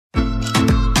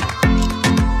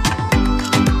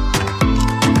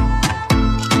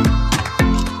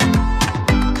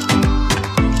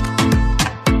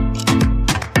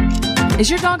Is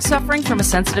your dog suffering from a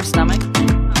sensitive stomach?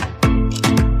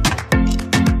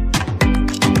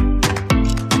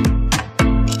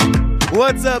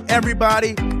 What's up,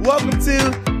 everybody? Welcome to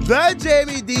the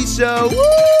Jaime Dee Show.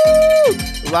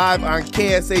 Woo! Live on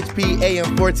KSHP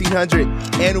AM 1400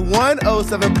 and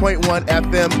 107.1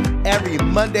 FM every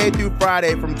Monday through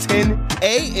Friday from 10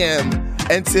 a.m.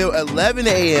 until 11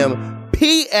 a.m.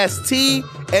 PST,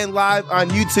 and live on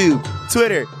YouTube,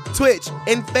 Twitter, Twitch,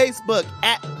 and Facebook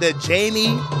at the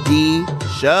Jaime Dee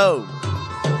Show.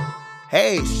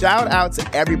 Hey, shout out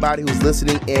to everybody who's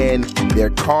listening in their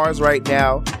cars right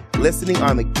now, listening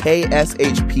on the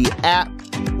KSHP app,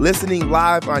 listening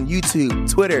live on YouTube,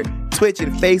 Twitter, Twitch,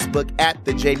 and Facebook at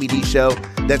the Jaime Dee Show.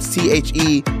 That's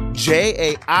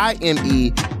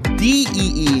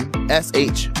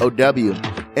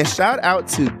TheJaimeDeeshow. And shout out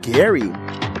to Gary.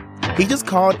 He just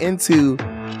called into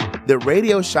the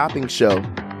radio shopping show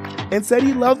and said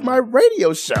he loved my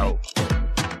radio show.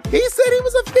 He said he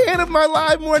was a fan of my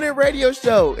live morning radio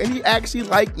show, and he actually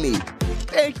liked me.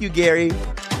 Thank you, Gary.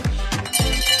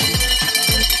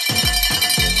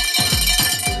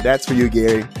 That's for you,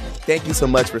 Gary. Thank you so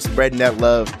much for spreading that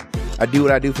love. I do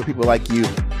what I do for people like you.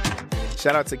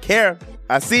 Shout out to Kara.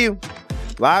 I see you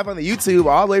live on the YouTube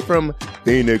all the way from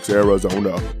Phoenix,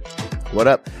 Arizona. What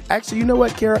up? Actually, you know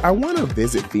what, Kara? I want to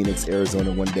visit Phoenix,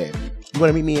 Arizona one day. You want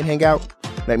to meet me and hang out?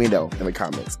 Let me know in the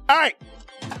comments. All right.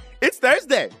 It's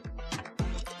Thursday.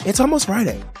 It's almost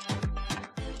Friday.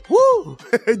 Woo!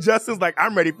 Justin's like,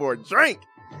 I'm ready for a drink.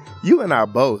 You and I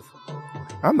both.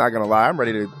 I'm not going to lie. I'm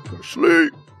ready to go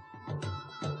sleep.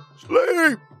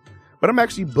 But I'm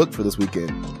actually booked for this weekend.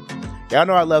 Y'all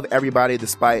know I love everybody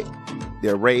despite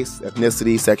their race,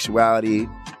 ethnicity, sexuality,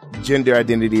 gender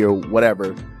identity, or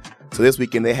whatever. So this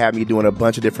weekend they have me doing a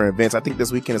bunch of different events. I think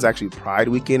this weekend is actually Pride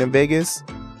weekend in Vegas.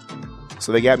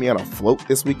 So they got me on a float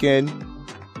this weekend.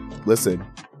 Listen,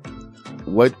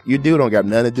 what you do don't got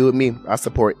nothing to do with me. I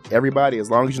support everybody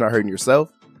as long as you're not hurting yourself,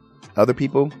 other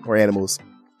people, or animals.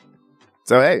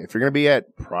 So hey, if you're going to be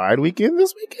at Pride weekend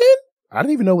this weekend, I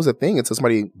didn't even know it was a thing until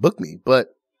somebody booked me. But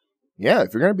yeah,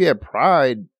 if you're going to be at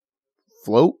Pride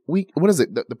float week, what is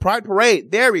it? The Pride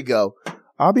parade. There we go.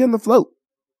 I'll be on the float.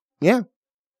 Yeah.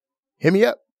 Hit me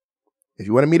up if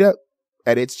you want to meet up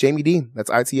at It's Jaime Dee. That's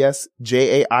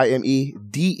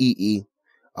ITSJAIMEDEE.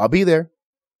 I'll be there.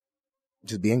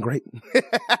 Just being great.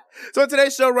 So in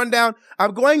today's show rundown,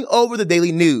 I'm going over the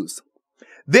daily news.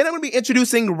 Then I'm going to be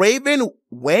introducing Raven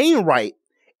Wainwright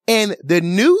and the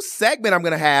new segment I'm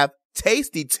going to have,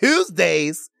 Tasty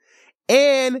Tuesdays.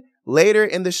 And later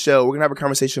in the show, we're going to have a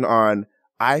conversation on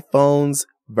iPhones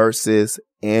versus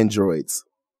Androids.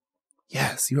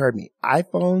 Yes, you heard me.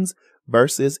 iPhones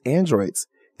versus Androids.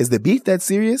 Is the beef that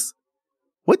serious?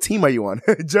 What team are you on?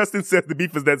 Justin said the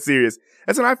beef is that serious.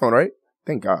 That's an iPhone, right?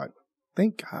 Thank God.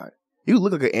 Thank God. You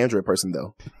look like an Android person,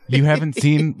 though. You haven't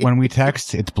seen when we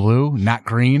text, it's blue, not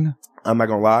green? I'm not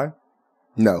going to lie.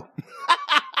 No.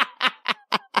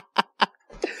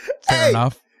 Fair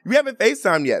enough. We haven't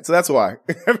FaceTimed yet, so that's why.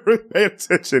 Pay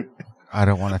attention. I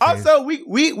don't want to. Also, we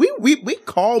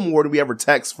call more than we ever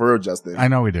text for real, Justin. I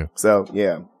know we do. So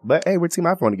yeah, but hey, we're Team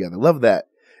iPhone together. Love that.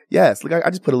 Yes, look, I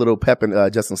just put a little pep in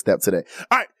Justin's step today.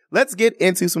 All right, let's get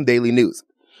into some daily news.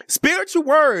 Spiritual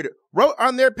Word wrote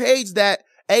on their page that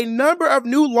a number of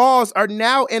new laws are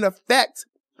now in effect.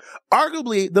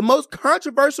 Arguably, the most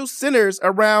controversial centers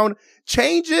around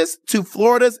changes to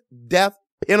Florida's death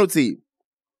penalty.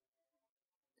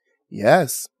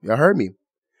 Yes, y'all heard me.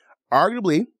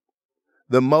 Arguably,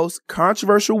 the most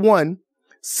controversial one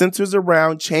centers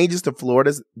around changes to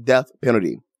Florida's death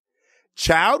penalty.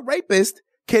 Child rapists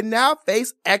can now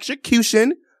face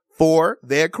execution for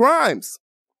their crimes.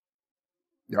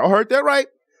 Y'all heard that right.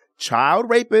 Child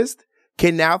rapists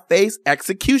can now face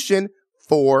execution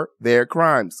for their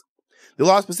crimes. The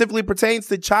law specifically pertains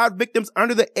to child victims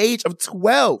under the age of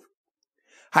 12.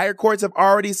 Higher courts have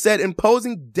already said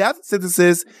imposing death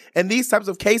sentences in these types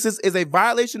of cases is a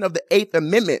violation of the 8th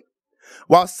Amendment.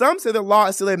 While some say the law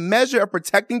is still a measure of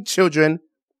protecting children,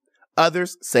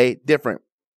 others say different.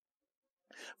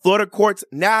 Florida courts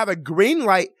now have a green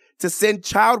light to send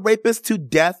child rapists to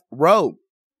death row.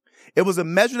 It was a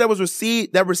measure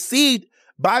that received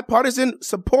bipartisan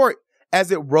support as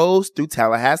it rose through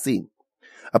Tallahassee.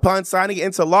 Upon signing it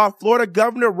into law, Florida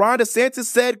Governor Ron DeSantis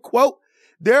said, quote,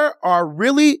 these are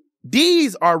really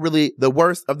the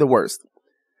worst of the worst.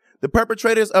 The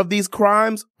perpetrators of these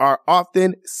crimes are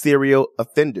often serial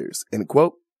offenders, end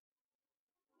quote.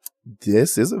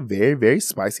 This is a very, very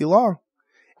spicy law.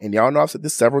 And y'all know I've said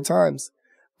this several times.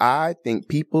 I think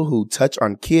people who touch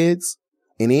on kids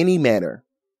in any manner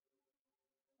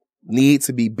need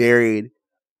to be buried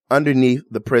underneath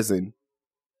the prison.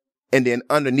 And then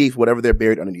underneath whatever they're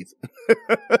buried underneath.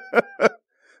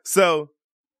 So,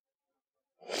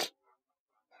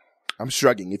 I'm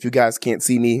shrugging. If you guys can't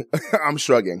see me, I'm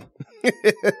shrugging.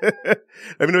 Let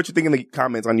me know what you think in the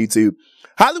comments on YouTube.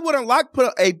 Hollywood Unlocked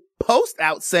put a post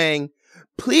out saying,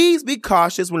 please be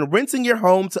cautious when renting your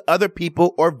home to other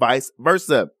people or vice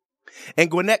versa. In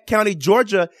Gwinnett County,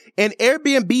 Georgia, an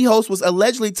Airbnb host was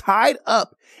allegedly tied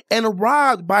up and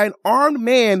robbed by an armed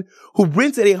man who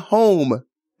rented a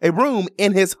room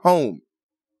in his home.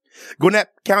 Gwinnett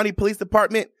County Police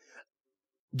Department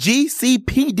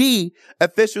GCPD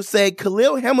officials say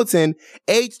Khalil Hamilton,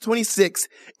 age 26,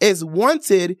 is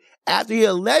wanted after he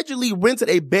allegedly rented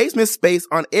a basement space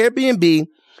on Airbnb,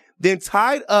 then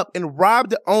tied up and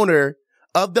robbed the owner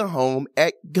of the home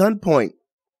at gunpoint.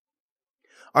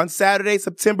 On Saturday,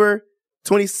 September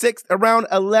 26th, around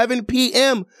 11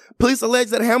 p.m., police allege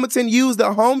that Hamilton used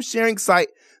the home sharing site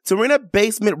to rent a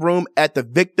basement room at the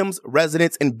victim's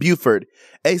residence in Beaufort,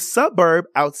 a suburb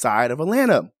outside of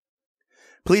Atlanta.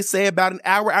 Police say about an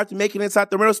hour after making it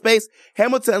inside the rental space,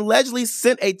 Hamilton allegedly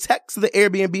sent a text to the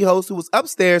Airbnb host who was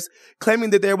upstairs, claiming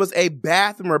that there was a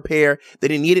bathroom repair that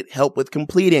he needed help with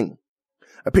completing.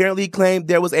 Apparently, he claimed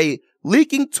there was a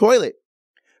leaking toilet.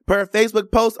 Per a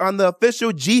Facebook post on the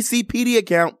official GCPD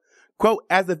account, quote,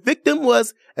 as the victim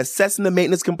was assessing the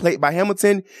maintenance complaint by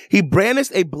Hamilton, he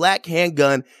brandished a black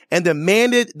handgun and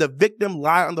demanded the victim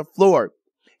lie on the floor.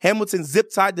 Hamilton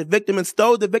zip-tied the victim and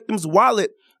stole the victim's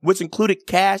wallet, which included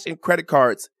cash and credit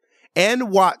cards,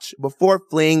 and watch before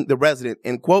fleeing the resident,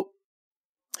 end quote.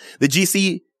 The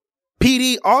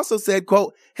GCPD also said,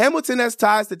 quote, Hamilton has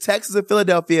ties to Texas and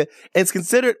Philadelphia and is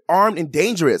considered armed and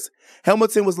dangerous.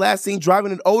 Hamilton was last seen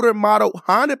driving an older model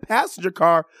Honda passenger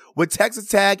car with Texas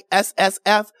tag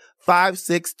SSF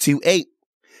 5628.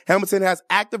 Hamilton has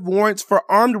active warrants for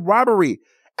armed robbery,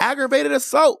 aggravated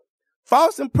assault,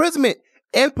 false imprisonment,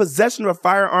 and possession of a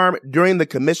firearm during the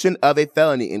commission of a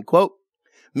felony, end quote.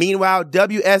 Meanwhile,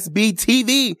 WSB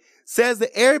TV says the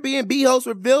Airbnb host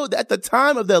revealed that at the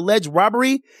time of the alleged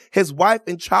robbery, his wife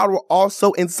and child were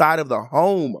also inside of the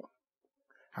home.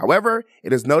 However,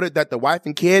 it is noted that the wife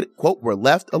and kid, quote, were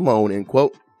left alone, end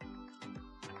quote.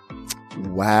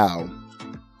 Wow.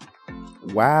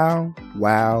 Wow,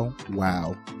 wow,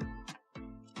 wow.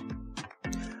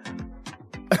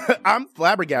 I'm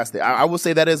flabbergasted. I will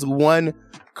say that is one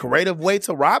creative way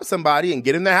to rob somebody and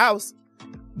get in their house.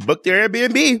 Book their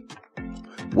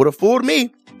Airbnb. Would have fooled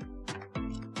me.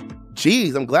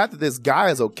 Jeez, I'm glad that this guy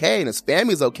is okay and his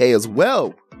family is okay as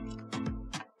well.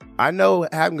 I know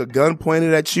having a gun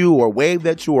pointed at you or waved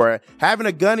at you or having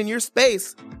a gun in your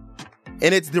space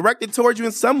and it's directed towards you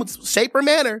in some shape or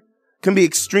manner can be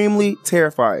extremely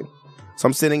terrifying. So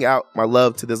I'm sending out my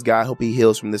love to this guy. I hope he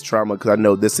heals from this trauma because I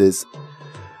know this is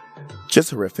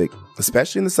just horrific,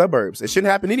 especially in the suburbs. It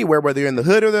shouldn't happen anywhere, whether you're in the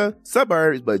hood or the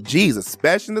suburbs, but geez,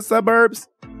 especially in the suburbs.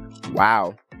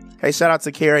 Wow. Hey, shout out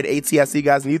to Kara at AT. I see you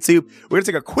guys on YouTube. We're going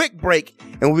to take a quick break,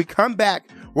 and when we come back,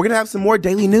 we're going to have some more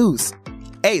daily news.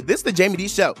 Hey, this is the Jaime Dee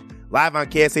Show, live on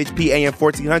KSHP AM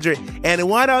 1400 and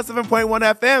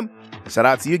 107.1 FM. Shout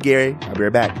out to you, Gary. I'll be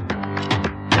right back.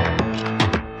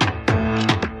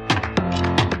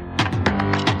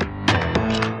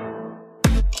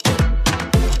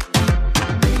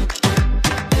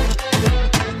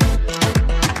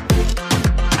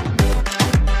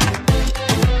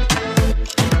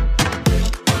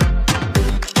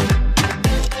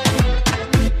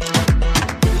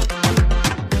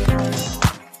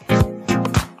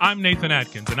 I'm Nathan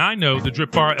Atkins, and I know the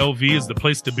Drip Bar LV is the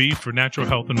place to be for natural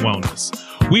health and wellness.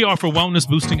 We offer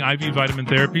wellness-boosting IV vitamin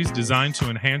therapies designed to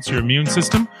enhance your immune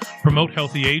system, promote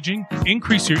healthy aging,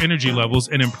 increase your energy levels,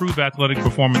 and improve athletic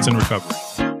performance and recovery.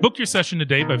 Book your session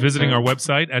today by visiting our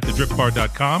website at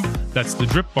thedripbar.com. That's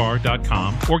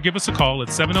thedripbar.com, or give us a call at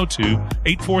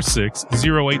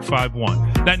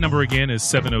 702-846-0851. That number again is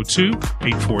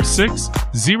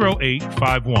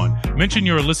 702-846-0851. Mention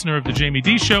you're a listener of the Jaime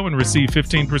Dee Show and receive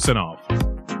 15% off.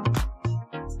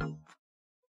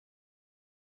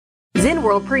 Zen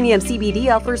World Premium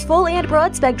CBD offers full and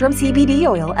broad spectrum CBD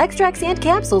oil, extracts, and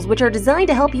capsules which are designed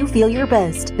to help you feel your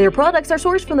best. Their products are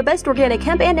sourced from the best organic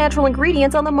hemp and natural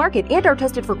ingredients on the market and are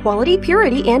tested for quality,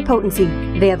 purity, and potency.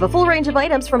 They have a full range of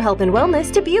items from health and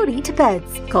wellness to beauty to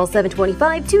pets. Call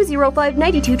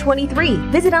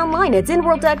 725-205-9223. Visit online at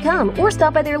zenworld.com or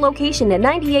stop by their location at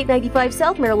 9895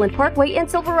 South Maryland Parkway and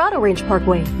Silverado Ranch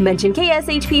Parkway. Mention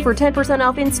KSHP for 10%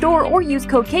 off in store or use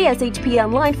code KSHP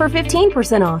online for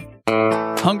 15% off.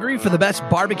 Hungry for the best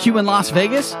barbecue in Las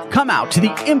Vegas? Come out to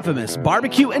the infamous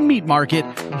Barbecue and Meat Market,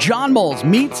 John Mole's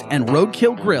Meats and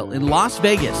Roadkill Grill in Las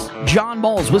Vegas. John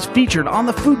Mole's was featured on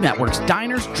the Food Network's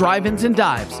Diners, Drive-Ins, and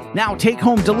Dives. Now take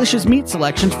home delicious meat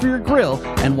selections for your grill,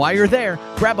 and while you're there,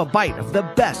 grab a bite of the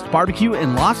best barbecue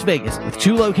in Las Vegas. With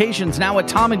 2 locations now at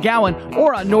Tom and Gowan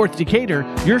or on North Decatur,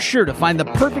 you're sure to find the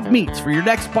perfect meats for your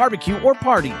next barbecue or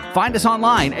party. Find us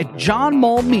online at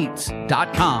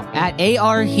johnmolemeats.com. At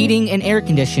AR Heating and Air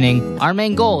Conditioning, our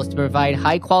main goal is to provide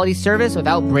high-quality service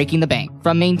without breaking the bank.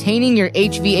 From maintaining your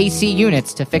HVAC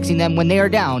units to fixing them when they are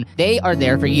down, they are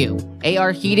there for you.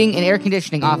 AR Heating and Air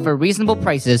Conditioning offer reasonable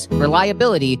prices,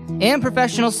 reliability, and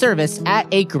professional service at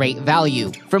a great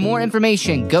value. For more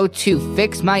information, go to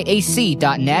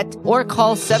fixmyac.net or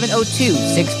call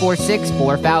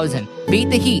 702-646-4000. Beat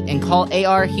the heat and call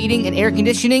AR Heating and Air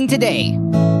Conditioning today.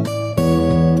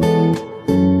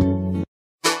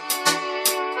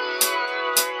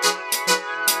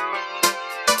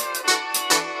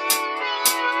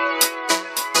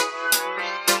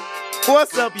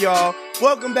 What's up, y'all?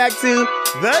 Welcome back to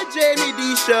the Jaime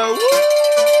Dee Show.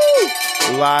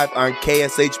 Woo! Live on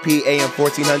KSHP AM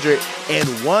 1400 and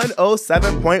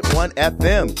 107.1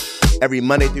 FM. Every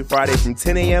Monday through Friday from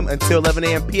 10 a.m. until 11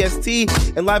 a.m. PST.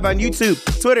 And live on YouTube,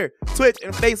 Twitter, Twitch,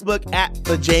 and Facebook at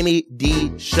the Jaime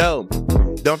Dee Show.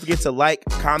 Don't forget to like,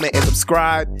 comment, and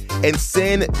subscribe, and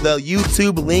send the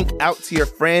YouTube link out to your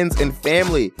friends and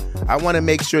family. I want to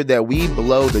make sure that we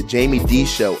blow the Jaime Dee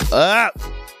Show up.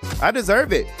 I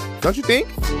deserve it. Don't you think?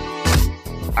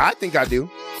 I think I do.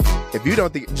 If you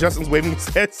don't think, Justin's waving his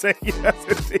head saying yes, I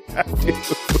think I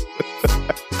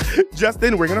do.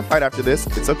 Justin, we're going to fight after this.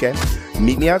 It's okay.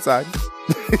 Meet me outside.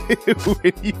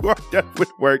 When you are done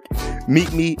with work,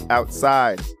 meet me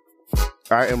outside.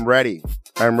 I am ready.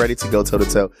 I'm ready to go toe to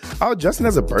toe. Oh, Justin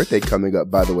has a birthday coming up,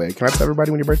 by the way. Can I tell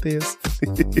everybody when your birthday is?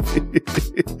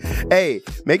 Hey,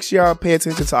 make sure y'all pay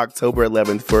attention to October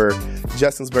 11th for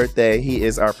Justin's birthday. He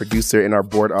is our producer and our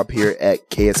board up here at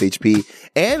KSHP.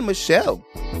 And Michelle,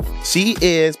 she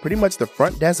is pretty much the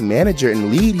front desk manager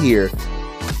and lead here.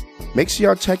 Make sure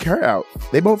y'all check her out.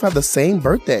 They both have the same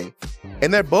birthday.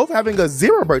 And they're both having a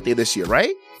 0 birthday this year,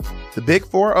 right? The big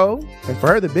 4-0, and for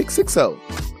her, the big 6-0.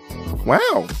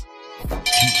 Wow.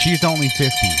 She's only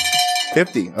 50.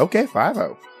 50. Okay,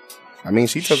 5-0. I mean,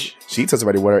 she tells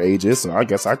everybody what her age is, so I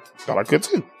guess I thought I could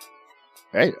too.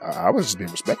 Hey, I was just being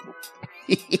respectful.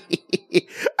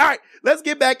 All right, let's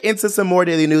get back into some more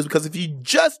daily news, because if you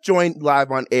just joined live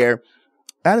on air,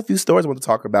 I had a few stories I want to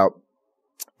talk about.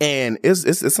 And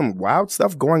it's some wild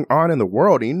stuff going on in the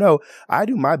world. And you know, I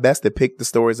do my best to pick the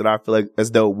stories that I feel like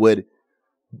as though would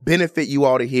benefit you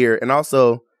all to hear. And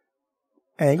also,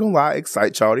 I ain't gonna lie,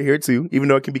 excite y'all to hear too, even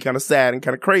though it can be kind of sad and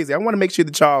kind of crazy. I want to make sure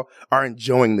that y'all are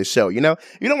enjoying the show. You know,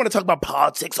 you don't want to talk about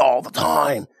politics all the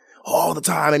time.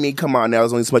 I mean, come on now.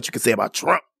 There's only so much you can say about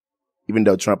Trump, even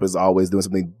though Trump is always doing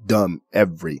something dumb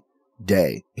every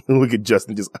day. Look at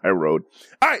Justin just eye rolled.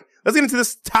 All right, let's get into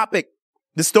this topic,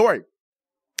 this story.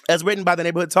 As written by the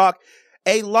Neighborhood Talk,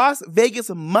 a Las Vegas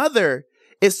mother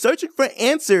is searching for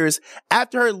answers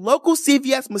after her local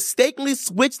CVS mistakenly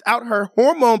switched out her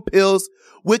hormone pills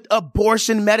with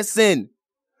abortion medicine,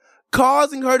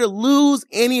 causing her to lose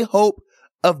any hope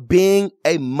of being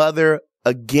a mother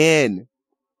again.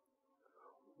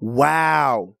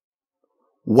 Wow.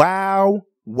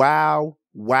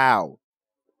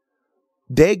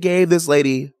 They gave this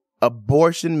lady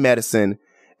abortion medicine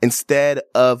instead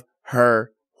of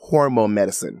her hormone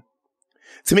medicine.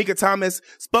 Tamika Thomas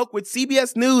spoke with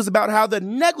CBS News about how the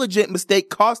negligent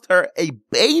mistake cost her a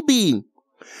baby.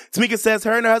 Tamika says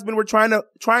her and her husband were trying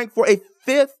for a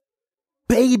 5th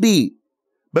baby,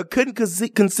 but couldn't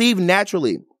conceive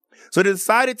naturally. So they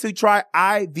decided to try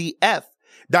IVF.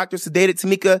 Doctors sedated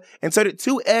Tamika, inserted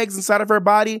 2 eggs inside of her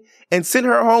body, and sent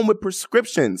her home with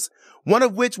prescriptions, one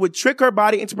of which would trick her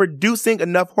body into producing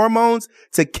enough hormones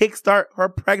to kickstart her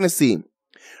pregnancy.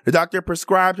 The doctor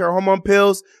prescribed her hormone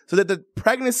pills so that the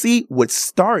pregnancy would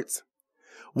start.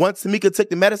 Once Tamika took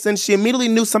the medicine, she immediately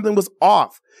knew something was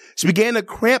off. She began to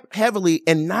cramp heavily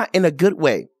and not in a good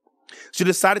way. She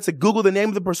decided to Google the name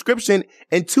of the prescription,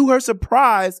 and to her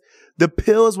surprise, the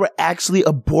pills were actually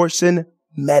abortion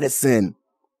medicine.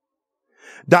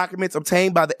 Documents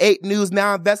obtained by the 8 News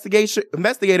Now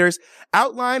investigators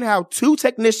outline how 2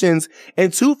 technicians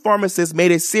and 2 pharmacists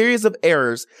made a series of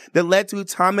errors that led to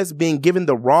Thomas being given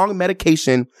the wrong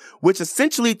medication, which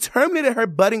essentially terminated her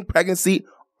budding pregnancy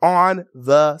on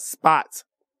the spot.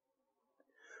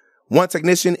 One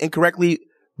technician, incorrectly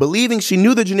believing she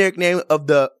knew the generic name of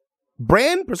the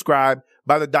brand prescribed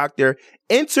by the doctor,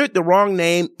 entered the wrong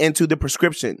name into the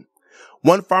prescription.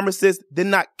 One pharmacist did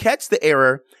not catch the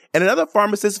error, and another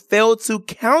pharmacist failed to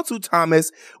counsel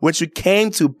Thomas when she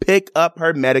came to pick up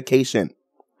her medication.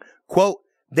 Quote,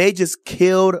 "They just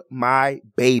killed my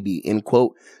baby," end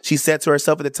quote. She said to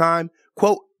herself at the time,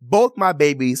 quote, "Both my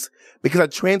babies, because I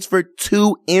transferred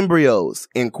 2 embryos,"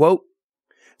 end quote.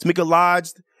 Tamika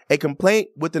lodged a complaint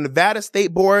with the Nevada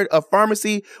State Board of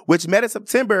Pharmacy, which met in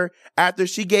September after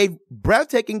she gave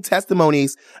breathtaking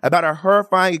testimonies about her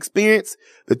horrifying experience.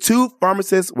 The 2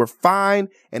 pharmacists were fined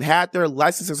and had their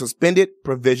licenses suspended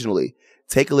provisionally.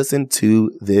 Take a listen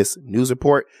to this news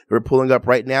report that we're pulling up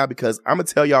right now, because I'm going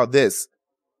to tell y'all this.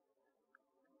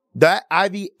 That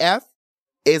IVF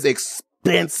is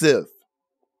expensive.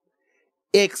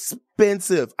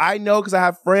 Expensive. I know, because I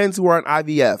have friends who are on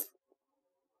IVF.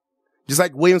 Just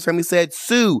like Williams' family said,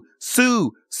 sue.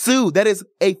 That is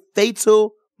a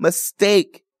fatal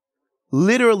mistake.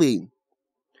 Literally.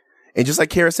 And just like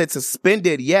Kara said,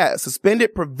 suspended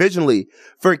provisionally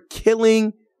for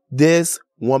killing this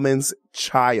woman's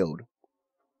child.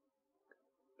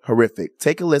 Horrific.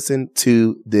 Take a listen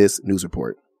to this news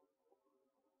report.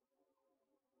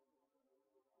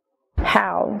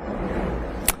 How?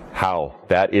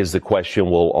 That is the question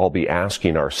we'll all be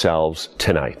asking ourselves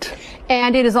tonight.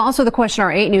 And it is also the question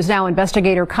our 8 News Now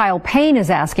investigator Kyle Payne is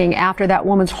asking after that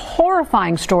woman's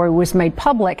horrifying story was made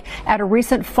public at a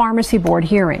recent pharmacy board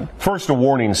hearing. First, a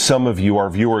warning, some of you, our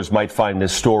viewers, might find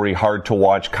this story hard to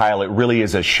watch. Kyle, it really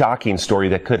is a shocking story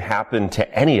that could happen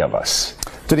to any of us.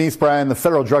 Denise Bryan, the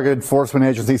Federal Drug Enforcement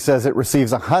Agency, says it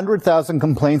receives 100,000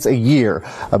 complaints a year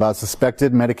about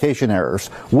suspected medication errors.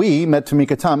 We met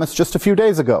Tamika Thomas just a few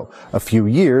days ago, a few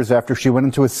years after she went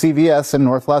into a CVS in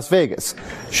North Las Vegas.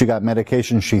 She got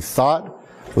medication she thought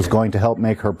was going to help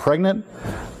make her pregnant,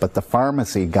 but the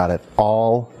pharmacy got it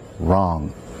all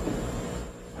wrong.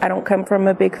 I don't come from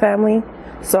a big family,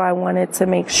 so I wanted to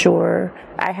make sure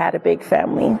I had a big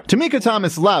family. Tamika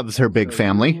Thomas loves her big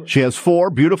family. She has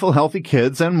 4 beautiful, healthy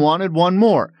kids and wanted one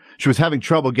more. She was having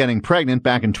trouble getting pregnant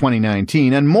back in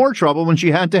 2019 and more trouble when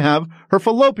she had to have her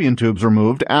fallopian tubes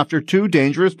removed after 2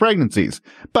 dangerous pregnancies.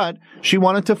 But she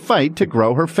wanted to fight to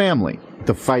grow her family.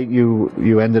 The fight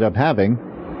you ended up having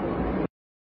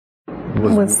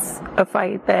was a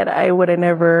fight that I would have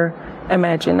never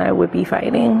imagined I would be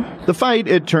fighting. The fight,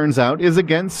 it turns out, is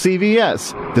against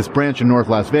CVS, this branch in North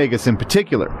Las Vegas in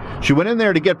particular. She went in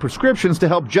there to get prescriptions to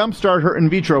help jumpstart her in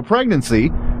vitro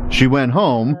pregnancy. She went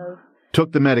home,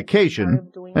 took the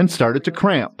medication, and started to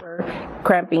cramp.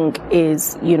 Cramping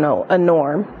is, a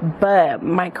norm, but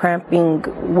my cramping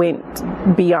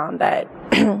went beyond that.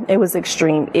 It was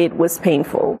extreme. It was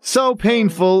painful. So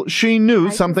painful, she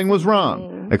knew something was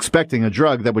wrong. Expecting a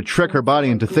drug that would trick her body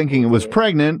into thinking it was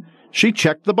pregnant, she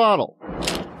checked the bottle.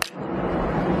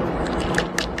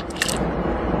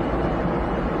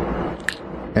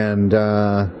 And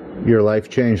your life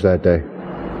changed that day.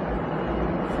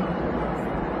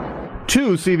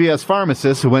 2 CVS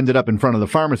pharmacists who ended up in front of the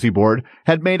pharmacy board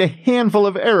had made a handful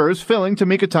of errors filling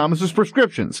Tamika Thomas's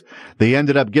prescriptions. They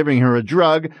ended up giving her a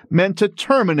drug meant to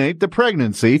terminate the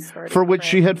pregnancy for which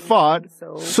she had fought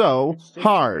so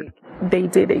hard. They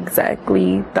did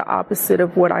exactly the opposite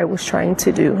of what I was trying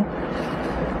to do.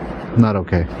 Not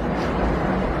okay.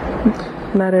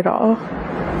 Not at all.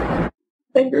 I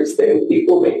understand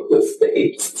people make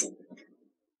mistakes,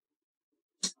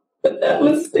 but that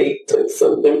mistake took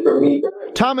something from me.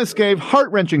 Thomas gave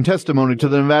heart-wrenching testimony to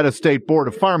the Nevada State Board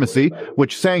of Pharmacy,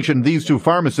 which sanctioned these 2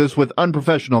 pharmacists with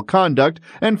unprofessional conduct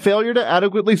and failure to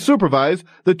adequately supervise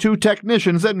the 2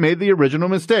 technicians that made the original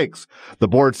mistakes. The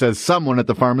board says someone at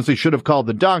the pharmacy should have called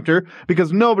the doctor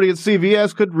because nobody at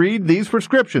CVS could read these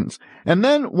prescriptions. And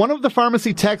then one of the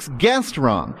pharmacy techs guessed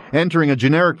wrong, entering a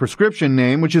generic prescription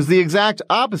name which is the exact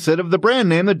opposite of the brand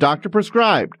name the doctor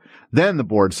prescribed. Then the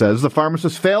board says the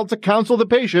pharmacist failed to counsel the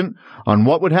patient on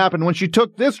what would happen when she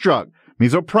took this drug,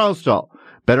 misoprostol,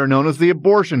 better known as the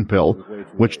abortion pill,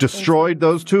 which destroyed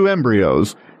those 2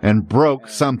 embryos and broke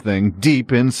something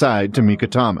deep inside Tamika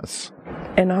Thomas.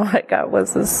 And all I got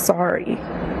was a sorry.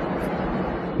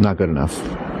 Not good enough.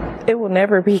 It will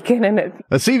never be good enough.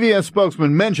 A CVS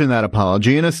spokesman mentioned that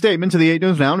apology in a statement to the 8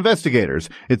 News Now investigators.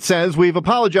 It says, "We've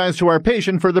apologized to our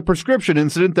patient for the prescription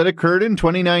incident that occurred in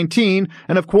 2019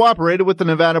 and have cooperated with the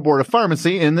Nevada Board of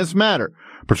Pharmacy in this matter.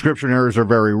 Prescription errors are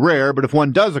very rare, but if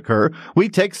one does occur, we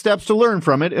take steps to learn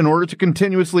from it in order to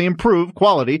continuously improve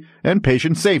quality and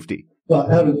patient safety." Well,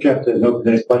 I haven't checked an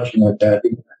open question like that.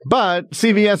 But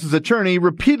CVS's attorney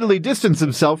repeatedly distanced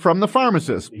himself from the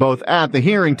pharmacist, both at the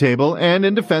hearing table and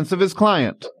in defense of his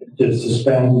client. To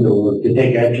suspend or to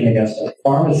take action against a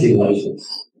pharmacy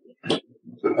license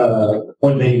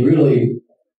when they really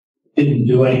didn't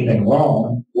do anything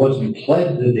wrong, wasn't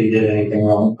pledged that they did anything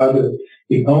wrong.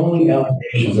 The only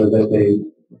allegations are that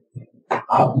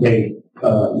they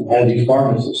had these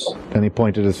pharmacists. And he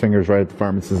pointed his fingers right at the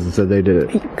pharmacist and said they did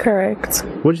it. Correct.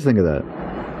 What did you think of that?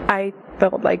 I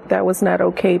felt like that was not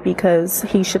okay because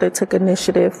he should have took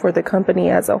initiative for the company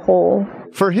as a whole.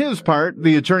 For his part,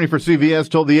 the attorney for CVS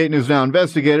told the 8 News Now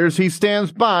investigators he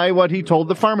stands by what he told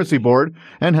the pharmacy board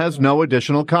and has no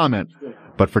additional comment.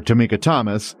 But for Tamika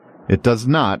Thomas, it does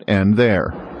not end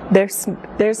there. There's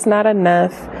not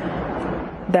enough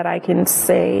that I can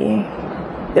say.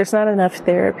 There's not enough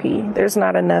therapy. There's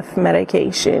not enough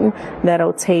medication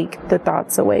that'll take the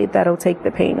thoughts away, that'll take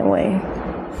the pain away.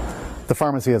 The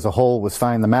pharmacy as a whole was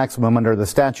fined the maximum under the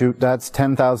statute. That's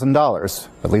 $10,000.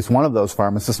 At least one of those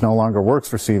pharmacists no longer works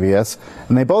for CVS,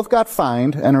 and they both got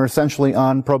fined and are essentially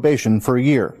on probation for a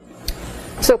year.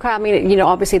 So, Kyle, I mean,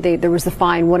 obviously there was the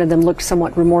fine. One of them looked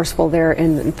somewhat remorseful there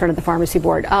in front of the pharmacy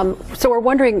board. So we're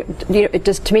wondering,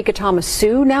 does Tamika Thomas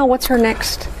sue now? What's her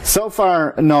next? So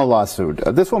far, no lawsuit.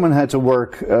 This woman had to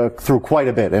work through quite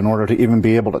a bit in order to even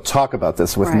be able to talk about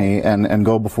this with me and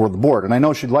go before the board. And I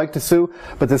know she'd like to sue,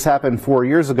 but this happened 4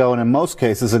 years ago, and in most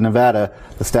cases in Nevada,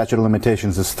 the statute of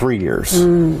limitations is 3 years.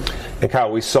 And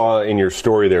Kyle, we saw in your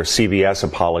story there, CVS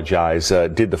apologize.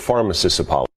 Did the pharmacist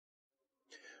apologize?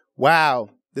 Wow,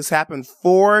 this happened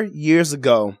 4 years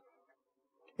ago,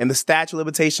 and the statute of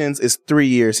limitations is 3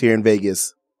 years here in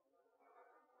Vegas.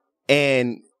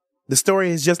 And the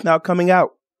story is just now coming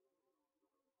out.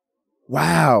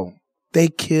 Wow, they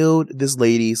killed this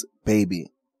lady's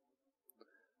baby.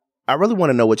 I really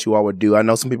want to know what you all would do. I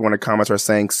know some people in the comments are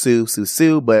saying sue, sue,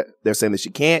 sue, but they're saying that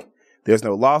she can't. There's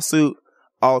no lawsuit.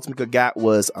 All Tamika got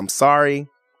was, I'm sorry.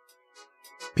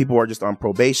 People are just on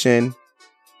probation.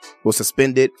 Was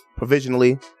suspended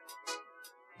provisionally.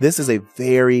 This is a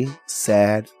very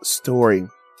sad story.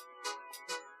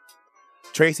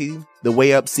 Tracy, the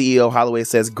Way Up CEO Holloway,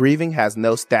 says grieving has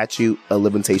no statute of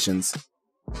limitations.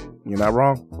 You're not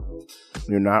wrong.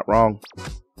 You're not wrong.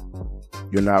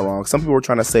 You're not wrong. Some people were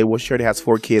trying to say, well, she already has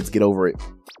 4 kids. Get over it.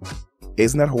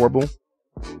 Isn't that horrible?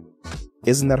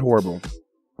 Isn't that horrible?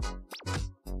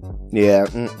 Yeah.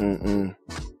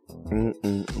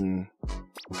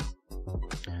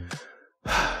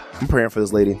 I'm praying for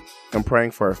this lady. I'm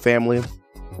praying for her family.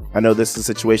 I know this is a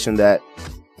situation that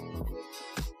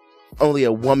only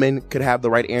a woman could have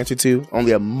the right answer to.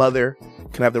 Only a mother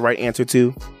can have the right answer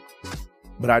to.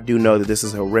 But I do know that this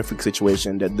is a horrific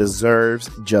situation that deserves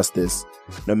justice.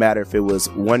 No matter if it was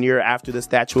 1 year after the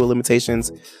statute of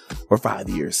limitations or 5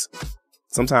 years.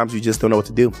 Sometimes you just don't know what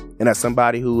to do. And as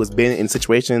somebody who has been in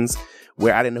situations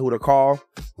where I didn't know who to call,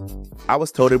 I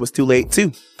was told it was too late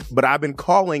too. But I've been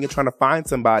calling and trying to find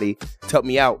somebody to help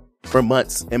me out for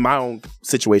months in my own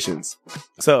situations.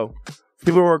 So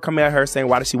people were coming at her saying,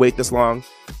 why did she wait this long?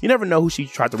 You never know who she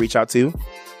tried to reach out to.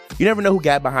 You never know who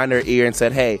got behind her ear and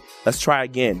said, hey, let's try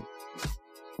again.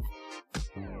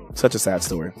 Such a sad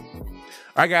story. All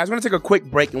right, guys, we're going to take a quick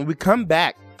break. And when we come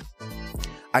back,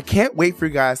 I can't wait for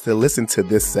you guys to listen to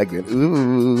this segment.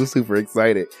 Ooh, super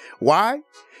excited. Why?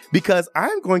 Because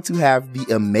I'm going to have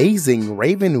the amazing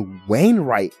Raven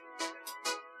Wainwright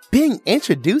being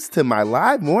introduced to my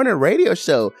live morning radio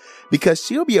show because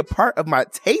she'll be a part of my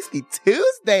Tasty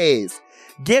Tuesdays,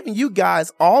 giving you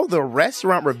guys all the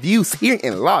restaurant reviews here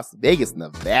in Las Vegas,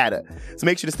 Nevada. So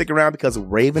make sure to stick around because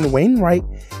Raven Wainwright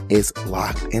is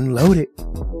locked and loaded.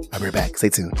 I'll be right back. Stay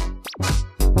tuned.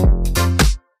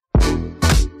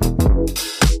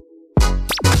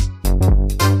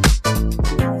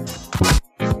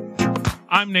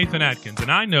 I'm Nathan Atkins, and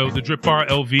I know the Drip Bar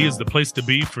LV is the place to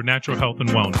be for natural health and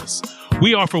wellness.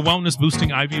 We offer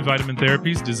wellness-boosting IV vitamin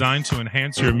therapies designed to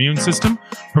enhance your immune system,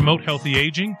 promote healthy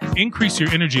aging, increase your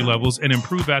energy levels, and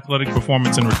improve athletic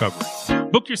performance and recovery.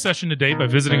 Book your session today by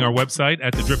visiting our website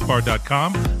at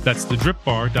thedripbar.com. That's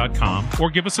thedripbar.com, or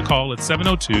give us a call at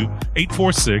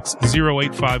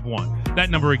 702-846-0851. That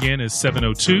number again is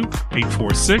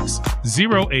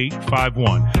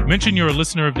 702-846-0851. Mention you're a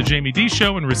listener of the Jaime Dee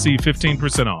Show and receive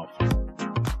 15% off.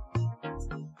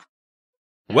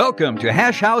 Welcome to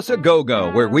Hash House A Go-Go,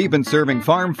 where we've been serving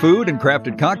farm food and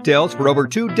crafted cocktails for over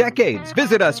 2 decades.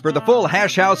 Visit us for the full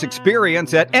Hash House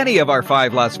experience at any of our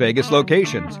 5 Las Vegas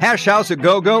locations. Hash House A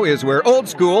Go-Go is where old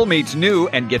school meets new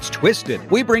and gets twisted.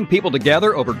 We bring people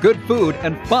together over good food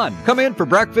and fun. Come in for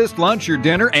breakfast, lunch, or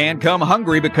dinner, and come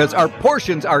hungry because our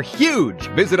portions are huge.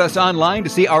 Visit us online to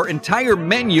see our entire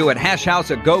menu at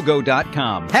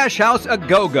hashhouseagogo.com. Hash House A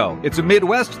Go-Go. It's a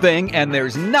Midwest thing, and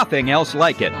there's nothing else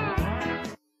like it.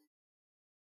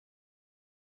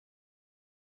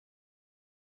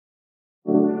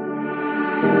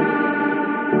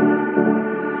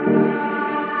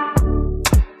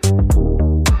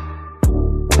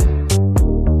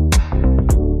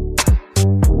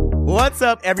 What's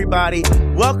up, everybody?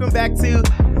 Welcome back to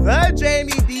the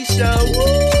Jaime Dee Show.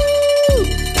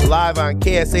 Woo! Live on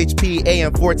KSHP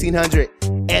AM 1400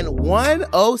 and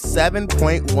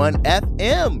 107.1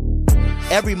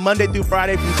 FM. Every Monday through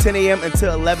Friday from 10 a.m.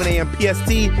 until 11 a.m.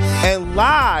 PST, and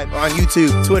live on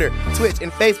YouTube, Twitter, Twitch,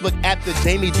 and Facebook at the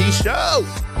Jaime Dee Show.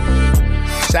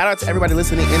 Shout out to everybody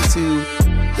listening into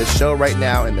the show right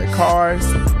now in their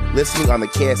cars, listening on the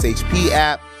KSHP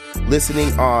app,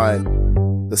 listening on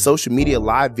the social media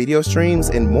live video streams,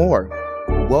 and more.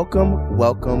 Welcome,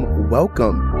 welcome,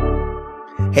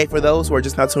 welcome. Hey, for those who are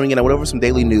just now tuning in, I went over some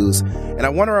daily news, and I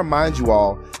want to remind you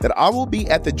all that I will be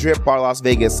at the Drip Bar Las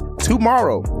Vegas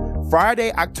tomorrow,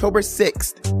 Friday, October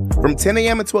 6th, from 10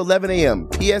 a.m. until 11 a.m.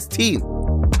 PST.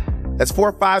 That's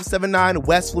 4579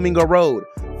 West Flamingo Road.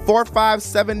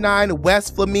 4579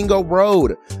 West Flamingo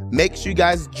Road. Make sure you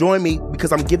guys join me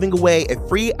because I'm giving away a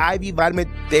free IV vitamin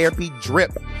therapy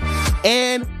drip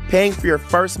and paying for your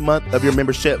first month of your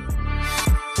membership.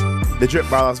 The Drip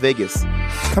Bar Las Vegas.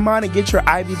 Come on and get your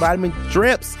IV vitamin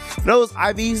drips. You know those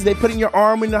IVs they put in your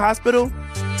arm in the hospital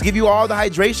to give you all the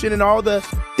hydration and all the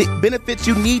benefits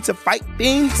you need to fight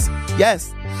things?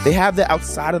 Yes, they have that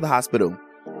outside of the hospital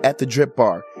at the Drip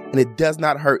Bar, and it does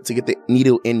not hurt to get the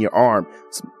needle in your arm.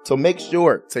 So make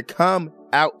sure to come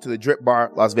out to the Drip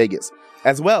Bar Las Vegas.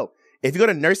 As well, if you go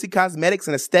to Nursey Cosmetics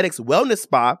and Aesthetics Wellness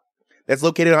Spa, that's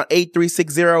located on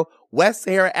 8360 West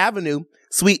Sahara Avenue,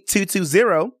 Suite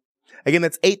 220. Again,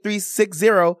 that's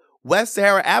 8360 West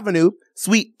Sahara Avenue,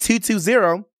 Suite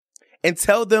 220. And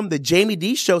tell them the Jaime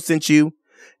Dee Show sent you.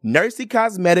 Nursey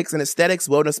Cosmetics and Aesthetics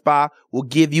Wellness Spa will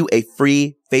give you a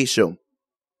free facial.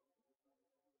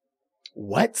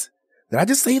 What? Did I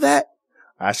just say that?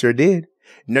 I sure did.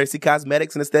 Nursey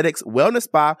Cosmetics and Aesthetics Wellness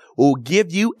Spa will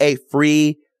give you a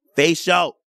free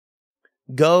facial.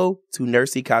 Go to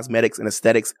Nursey Cosmetics and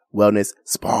Aesthetics Wellness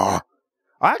Spa.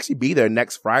 I'll actually be there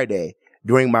next Friday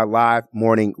during my live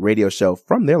morning radio show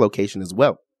from their location as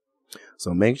well.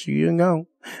 So make sure you go.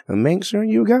 Make sure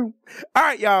you go. All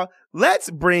right, y'all. Let's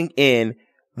bring in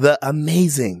the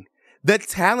amazing, the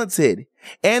talented,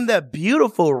 and the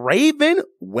beautiful Raven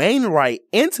Wainwright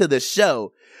into the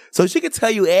show so she can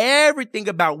tell you everything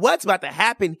about what's about to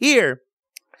happen here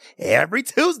every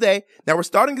Tuesday. Now, we're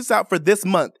starting this out for this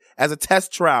month as a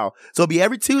test trial. So it'll be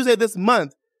every Tuesday this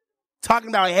month, talking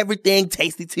about everything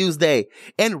Tasty Tuesday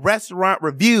and restaurant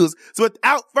reviews. So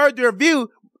without further review,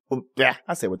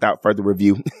 I say without further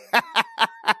review.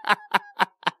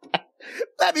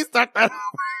 Let me start that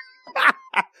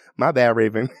over. My bad,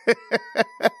 Raven.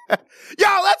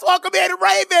 Y'all, let's welcome in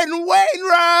Raven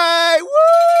Wainwright.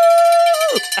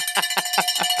 Woo!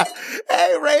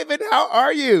 Hey, Raven, how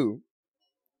are you?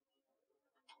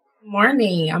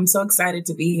 Morning. I'm so excited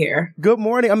to be here. Good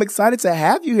morning. I'm excited to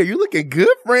have you here. You're looking good,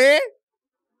 friend.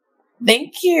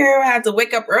 Thank you. I had to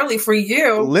wake up early for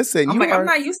you. Listen, I'm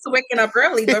not used to waking up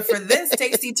early, but for this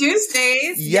Tasty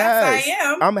Tuesdays, yes, I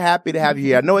am. I'm happy to have you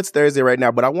here. I know it's Thursday right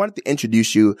now, but I wanted to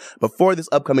introduce you before this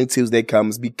upcoming Tuesday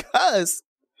comes because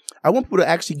I want people to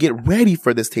actually get ready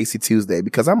for this Tasty Tuesday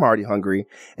because I'm already hungry.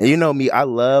 And you know me, I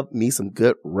love me some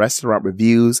good restaurant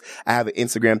reviews. I have an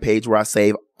Instagram page where I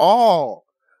save all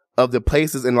of the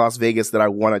places in Las Vegas that I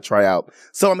want to try out.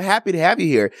 So I'm happy to have you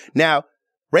here. Now,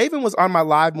 Raven was on my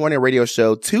live morning radio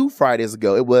show 2 Fridays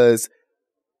ago. It was,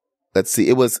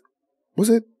 it was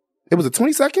the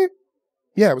 22nd?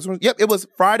 Yeah, it was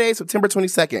Friday, September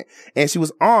 22nd. And she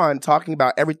was on talking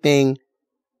about everything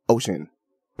Ocean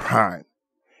Prime.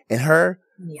 And her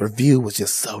review was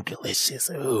just so delicious.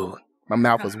 Ooh, my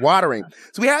mouth was watering.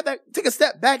 So we had to take a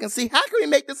step back and see how can we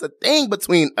make this a thing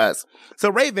between us. So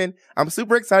Raven, I'm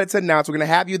super excited to announce we're going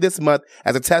to have you this month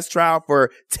as a test trial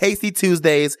for Tasty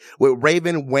Tuesdays with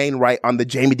Raven Wainwright on the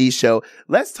Jaime Dee Show.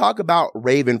 Let's talk about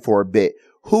Raven for a bit.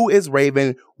 Who is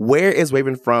Raven? Where is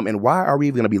Raven from? And why are we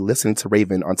even going to be listening to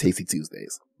Raven on Tasty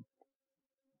Tuesdays?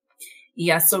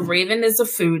 Yeah, so Raven is a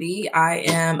foodie. I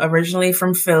am originally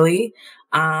from Philly.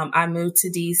 I moved to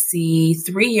DC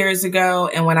 3 years ago.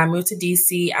 And when I moved to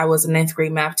DC, I was a 9th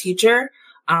grade math teacher.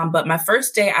 But my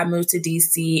first day I moved to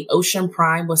DC, Ocean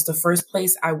Prime was the first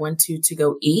place I went to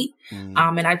go eat.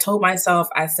 And I told myself,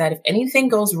 I said, if anything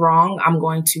goes wrong, I'm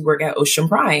going to work at Ocean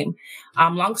Prime.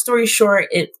 Long story short,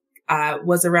 it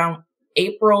was around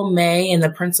April, May, and the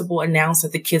principal announced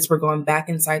that the kids were going back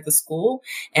inside the school.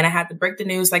 And I had to break the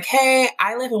news like, hey,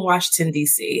 I live in Washington,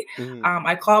 D.C.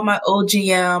 I called my old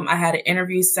GM. I had an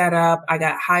interview set up. I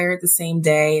got hired the same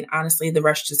day. And honestly, the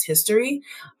rest is history.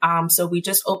 So we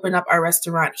just opened up our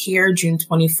restaurant here June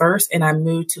 21st, and I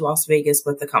moved to Las Vegas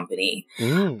with the company.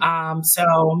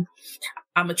 So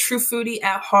I'm a true foodie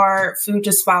at heart. Food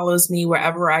just follows me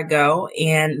wherever I go.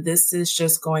 And this is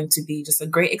just going to be just a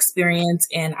great experience.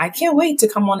 And I can't wait to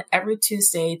come on every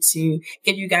Tuesday to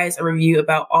give you guys a review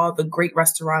about all the great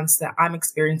restaurants that I'm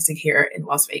experiencing here in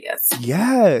Las Vegas.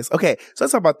 Yes. Okay. So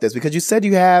let's talk about this because you said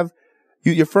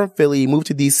you're from Philly, you moved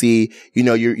to DC,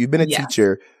 you've been a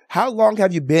teacher. How long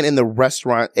have you been in the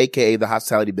restaurant, AKA the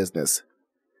hospitality business?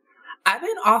 I've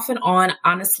been off and on,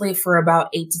 honestly, for about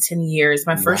 8 to 10 years.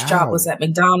 My first job was at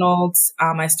McDonald's.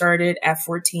 I started at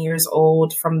 14 years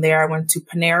old. From there, I went to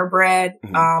Panera Bread.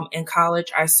 In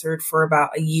college, I served for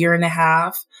about a year and a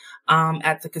half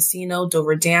at the casino,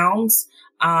 Dover Downs.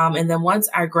 And then once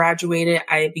I graduated,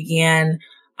 I began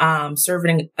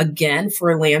serving again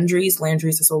for Landry's.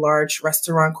 Landry's is a large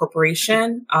restaurant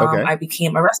corporation. I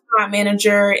became a restaurant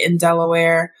manager in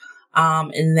Delaware.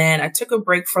 And then I took a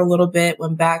break for a little bit,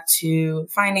 went back to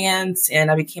finance,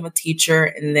 and I became a teacher.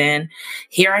 And then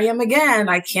here I am again.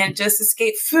 I can't just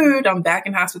escape food. I'm back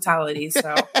in hospitality.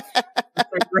 So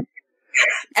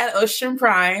at Ocean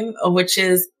Prime, which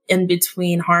is in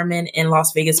between Harmon and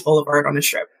Las Vegas Boulevard on the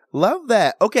Strip. Love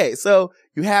that. Okay. So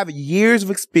you have years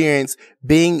of experience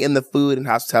being in the food and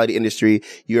hospitality industry.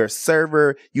 You're a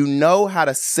server. You know how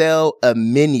to sell a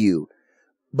menu.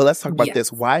 But let's talk about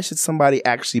this. Why should somebody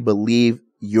actually believe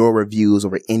your reviews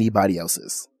over anybody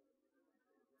else's?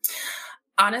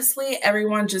 Honestly,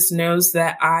 everyone just knows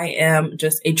that I am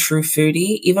just a true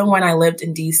foodie. Even when I lived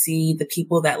in DC, the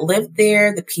people that lived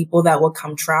there, the people that would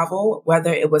come travel,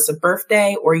 whether it was a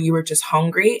birthday or you were just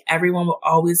hungry, everyone will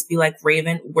always be like,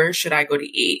 Raven, where should I go to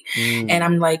eat? And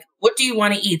I'm like, what do you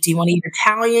want to eat? Do you want to eat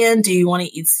Italian? Do you want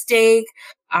to eat steak?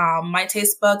 My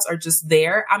taste buds are just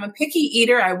there. I'm a picky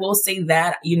eater. I will say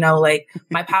that,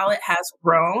 my palate has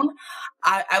grown.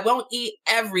 I won't eat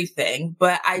everything,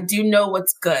 but I do know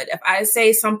what's good. If I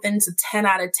say something's a 10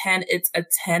 out of 10, it's a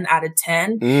 10 out of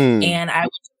 10. And I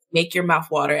would make your mouth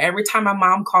water. Every time my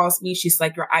mom calls me, she's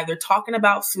like, you're either talking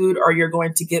about food or you're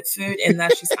going to get food. And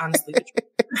that's just honestly the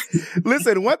truth.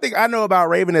 Listen, one thing I know about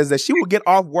Raven is that she will get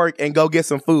off work and go get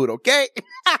some food, okay?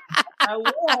 I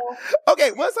will.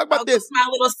 Okay, let's talk about this. My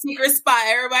little secret spot.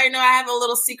 Everybody know I have a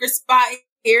little secret spot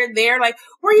here and there. Like,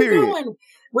 where are you going?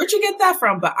 Where'd you get that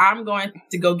from? But I'm going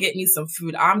to go get me some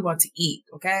food. I'm going to eat.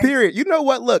 Okay. Period. You know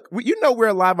what? Look,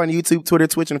 we're live on YouTube, Twitter,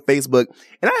 Twitch, and Facebook.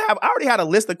 And I already had a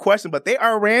list of questions, but they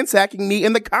are ransacking me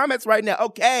in the comments right now.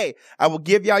 Okay. I will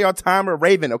give y'all your timer,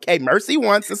 Raven. Okay. Mercy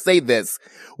wants to say this.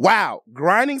 Wow.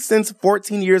 Grinding since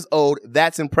 14 years old.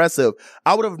 That's impressive.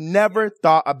 I would have never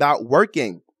thought about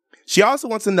working. She also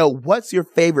wants to know, what's your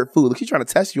favorite food? Look, she's trying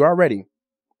to test you already.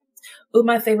 Ooh,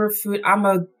 my favorite food. I'm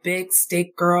a big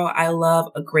steak girl. I love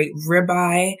a great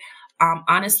ribeye.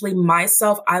 Honestly,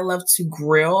 myself, I love to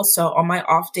grill. So on my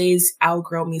off days, I'll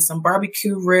grill me some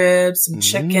barbecue ribs, some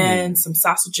chicken, some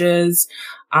sausages.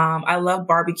 I love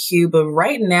barbecue, but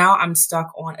right now I'm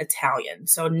stuck on Italian.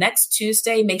 So next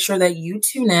Tuesday, make sure that you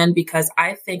tune in because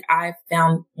I think I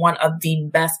found one of the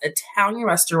best Italian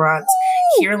restaurants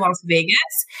here in Las Vegas.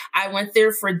 I went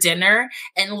there for dinner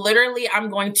and literally I'm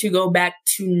going to go back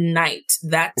tonight.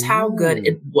 That's how good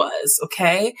it was.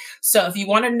 Okay. So if you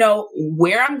want to know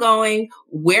where I'm going,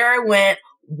 where I went,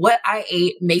 what I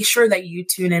ate, make sure that you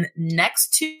tune in next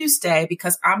Tuesday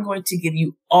because I'm going to give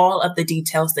you all of the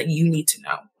details that you need to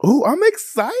know. Ooh, I'm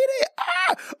excited.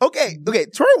 Okay.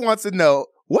 Troy wants to know,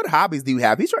 what hobbies do you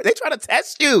have? They try to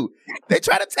test you. They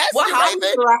try to test what you. What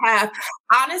hobbies do I have?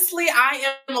 Honestly,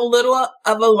 I am a little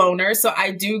of a loner, so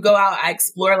I do go out. I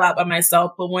explore a lot by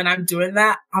myself, but when I'm doing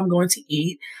that, I'm going to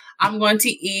eat.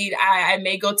 I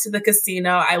may go to the casino.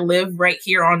 I live right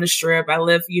here on the Strip. I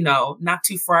live, not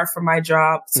too far from my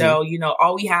job. So,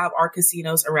 all we have are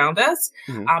casinos around us,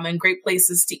 and great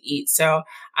places to eat. So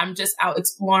I'm just out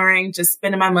exploring, just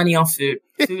spending my money on food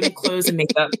and clothes and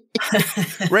makeup.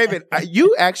 Raven,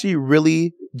 you actually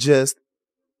really just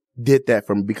did that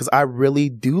for me because I really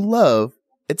do love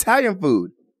Italian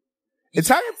food.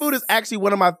 Italian food is actually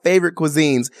one of my favorite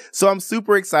cuisines, so I'm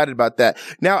super excited about that.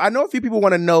 Now, I know a few people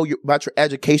want to know about your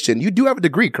education. You do have a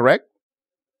degree, correct?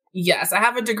 Yes, I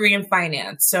have a degree in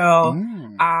finance. So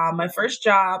my first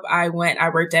job, I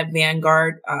worked at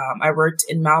Vanguard. I worked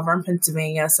in Malvern,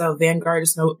 Pennsylvania. So Vanguard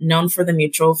is known for the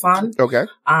mutual fund. Okay.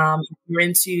 We're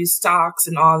into stocks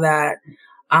and all that.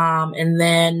 And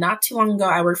then not too long ago,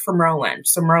 I worked for Merrill Lynch.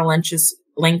 So Merrill Lynch is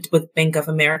linked with Bank of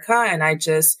America, and I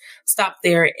just stopped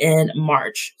there in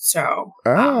March. So,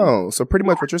 so pretty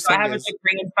much what you're saying I have a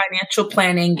degree in financial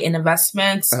planning and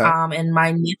investments. And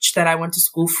my niche that I went to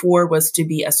school for was to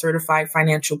be a certified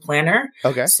financial planner.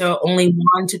 Okay. So only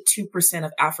 1% to 2%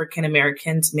 of African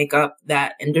Americans make up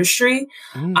that industry.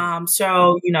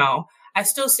 So, I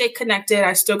still stay connected.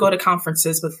 I still go to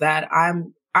conferences with that.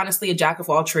 I'm honestly a jack of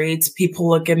all trades. People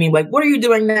look at me like, what are you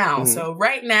doing now? So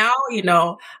right now,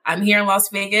 I'm here in Las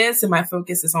Vegas and my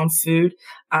focus is on food.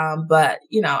 But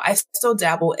I still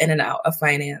dabble in and out of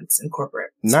finance and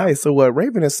corporate. Nice. So what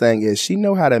Raven is saying is she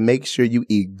know how to make sure you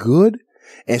eat good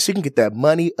and she can get that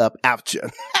money up out you.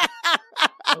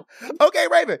 Okay,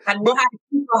 Raven. I know how to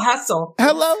keep a hustle.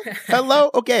 Hello.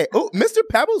 Okay. Oh, Mr.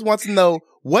 Pebbles wants to know,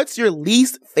 what's your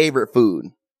least favorite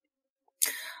food?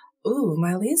 Ooh,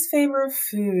 my least favorite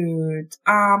food.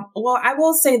 Well, I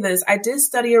will say this. I did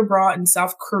study abroad in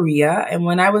South Korea. And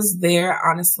when I was there,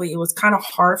 honestly, it was kind of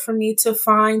hard for me to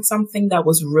find something that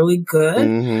was really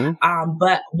good.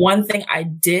 But one thing I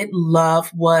did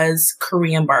love was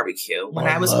Korean barbecue. When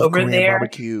I was over there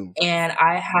and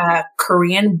I had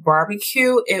Korean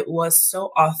barbecue, it was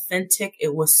so authentic.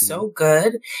 It was so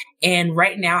good. And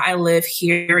right now I live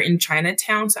here in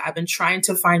Chinatown. So I've been trying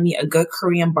to find me a good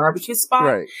Korean barbecue spot.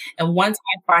 Right. And once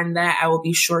I find that, I will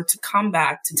be sure to come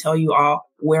back to tell you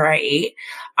all where I ate.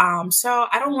 So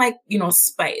I don't like,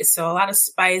 spice. So a lot of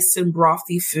spice and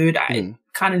brothy food, I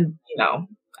kind of,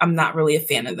 I'm not really a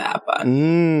fan of that, but.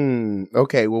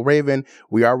 Okay. Well, Raven,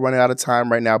 we are running out of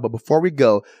time right now, but before we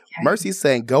go, Mercy's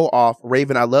saying, go off.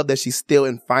 Raven, I love that she's still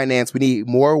in finance. We need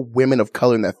more women of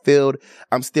color in that field.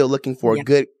 I'm still looking for a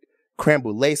good creme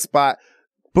brulee spot.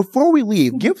 Before we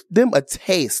leave, give them a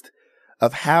taste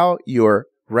of how your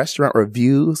restaurant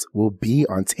reviews will be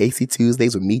on Tasty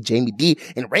Tuesdays with me, Jaime Dee,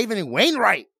 and Raven and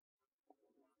Wainwright.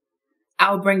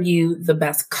 I'll bring you the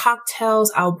best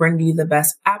cocktails. I'll bring you the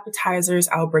best appetizers.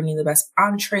 I'll bring you the best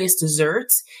entrees,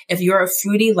 desserts. If you're a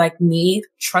foodie like me,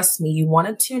 trust me, you want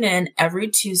to tune in every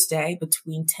Tuesday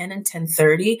between 10 and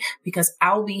 10:30 because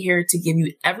I'll be here to give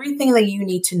you everything that you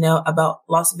need to know about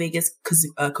Las Vegas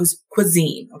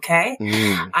cuisine. Okay.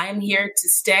 I'm here to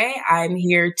stay. I'm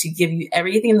here to give you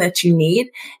everything that you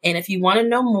need. And if you want to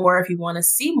know more, if you want to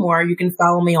see more, you can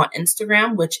follow me on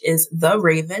Instagram, which is The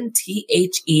Raven,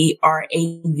 TheRavenNNN.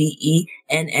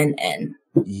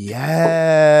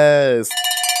 Yes.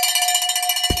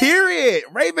 Period.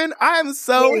 Raven, I am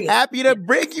so happy to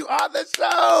bring you on the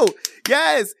show.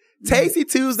 Yes. Tasty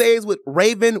Tuesdays with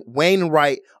Raven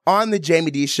Wainwright on the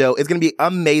Jaime Dee Show. It's going to be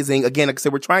amazing. Again, like I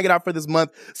said, we're trying it out for this month.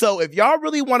 So if y'all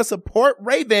really want to support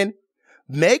Raven,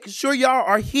 make sure y'all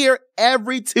are here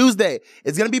every Tuesday.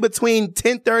 It's going to be between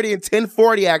 10:30 and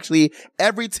 10:40, actually,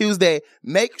 every Tuesday.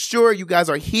 Make sure you guys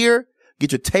are here.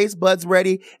 Get your taste buds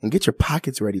ready and get your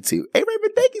pockets ready too. Hey,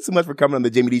 Raven, thank you so much for coming on the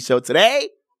Jaime Dee Show today.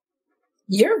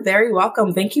 You're very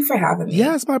welcome. Thank you for having me.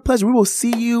 Yeah, it's my pleasure. We will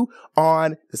see you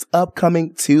on this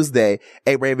upcoming Tuesday.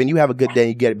 Hey, Raven, you have a good day.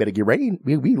 You better get ready.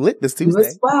 We lit this Tuesday. You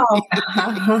as well.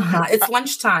 It's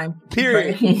lunchtime.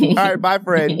 Period. All right, bye,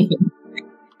 friend.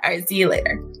 All right, see you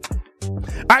later. All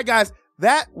right, guys,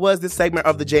 that was this segment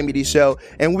of the Jaime Dee Show.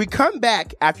 And when we come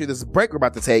back after this break we're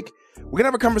about to take, we're going to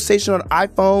have a conversation on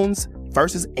iPhones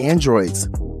versus Androids.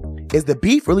 Is the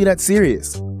beef really that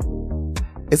serious?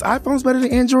 Is iPhones better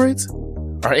than Androids?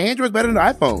 Are Androids better than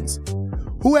iPhones?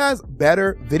 Who has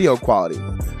better video quality?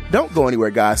 Don't go anywhere,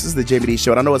 guys. This is the Jaime Dee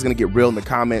Show, and I know it's going to get real in the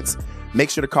comments.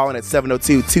 Make sure to call in at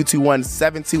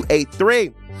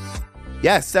 702-221-7283.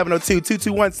 Yes,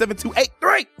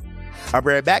 702-221-7283. I'll be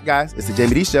right back, guys. It's the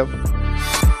Jaime Dee Show.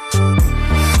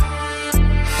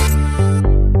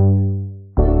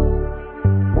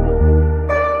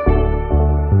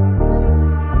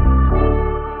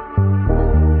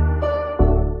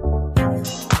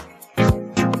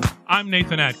 I'm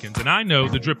Nathan Atkins, and I know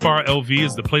the Drip Bar LV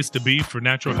is the place to be for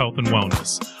natural health and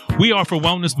wellness. We offer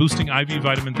wellness-boosting IV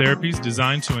vitamin therapies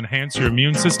designed to enhance your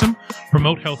immune system,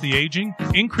 promote healthy aging,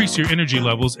 increase your energy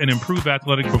levels, and improve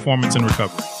athletic performance and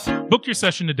recovery. Book your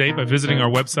session today by visiting our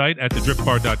website at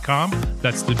thedripbar.com.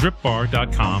 That's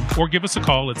thedripbar.com. Or give us a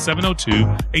call at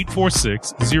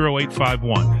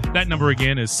 702-846-0851. That number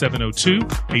again is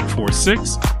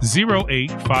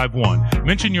 702-846-0851.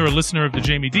 Mention you're a listener of the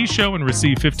Jaime Dee Show and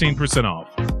receive 15% off.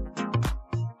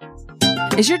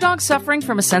 Is your dog suffering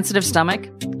from a sensitive stomach?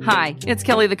 Hi, it's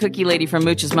Kelly the Cookie Lady from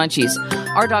Mooch's Munchies.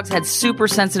 Our dogs had super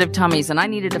sensitive tummies and I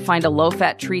needed to find a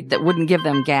low-fat treat that wouldn't give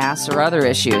them gas or other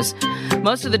issues.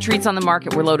 Most of the treats on the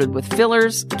market were loaded with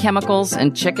fillers, chemicals,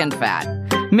 and chicken fat.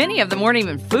 Many of them weren't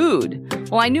even food.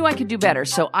 Well, I knew I could do better,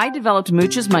 so I developed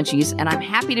Mooch's Munchies, and I'm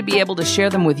happy to be able to share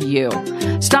them with you.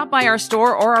 Stop by our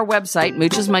store or our website,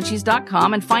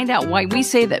 moochesmunchies.com, and find out why we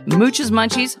say that Mooch's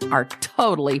Munchies are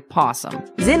totally pawsome.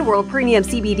 Zen World Premium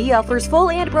CBD offers full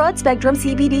and broad spectrum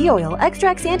CBD oil,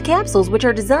 extracts, and capsules which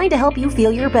are designed to help you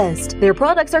feel your best. Their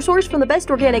products are sourced from the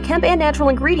best organic hemp and natural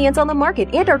ingredients on the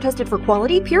market and are tested for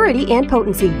quality, purity, and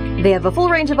potency. They have a full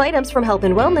range of items from health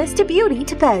and wellness to beauty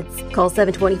to pets. Call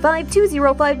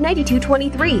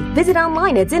 725-205-9223. Visit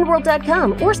online at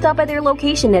zinworld.com or stop by their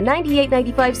location at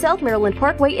 9895 South Maryland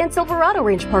Parkway and Silverado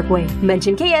Ranch Parkway.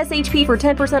 Mention KSHP for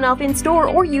 10% off in store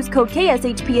or use code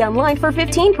KSHP online for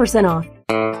 15% off.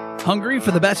 Hungry for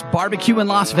the best barbecue in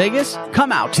Las Vegas?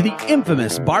 Come out to the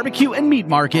infamous barbecue and meat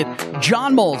market,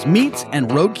 John Moles Meats and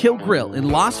Roadkill Grill in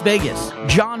Las Vegas.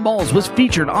 John Moles was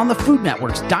featured on the Food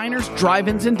Network's Diners,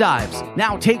 Drive-Ins, and Dives.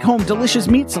 Now take home delicious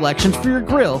meat selections for your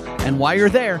grill, and while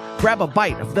you're there, grab a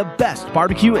bite of the best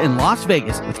barbecue in Las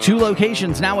Vegas. With 2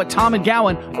 locations now at Tom and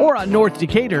Gowan or on North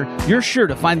Decatur, you're sure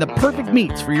to find the perfect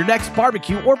meats for your next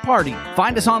barbecue or party.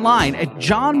 Find us online at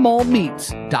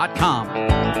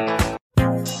johnmolemeats.com.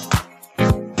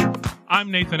 I'm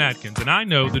Nathan Atkins, and I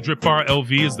know the Drip Bar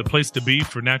LV is the place to be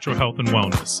for natural health and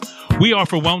wellness. We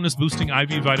offer wellness-boosting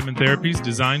IV vitamin therapies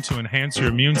designed to enhance your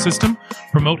immune system,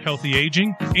 promote healthy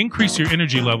aging, increase your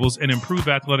energy levels, and improve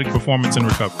athletic performance and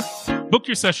recovery. Book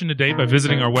your session today by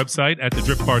visiting our website at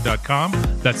thedripbar.com.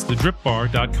 That's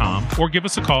thedripbar.com, or give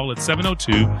us a call at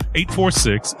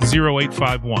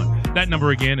 702-846-0851. That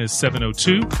number again is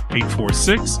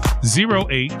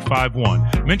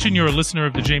 702-846-0851. Mention you're a listener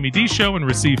of the Jaime Dee Show and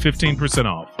receive 15%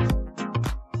 off.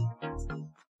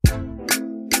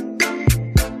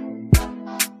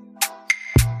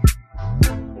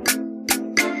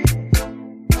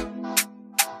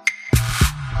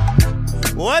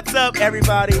 What's up,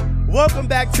 everybody? Welcome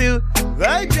back to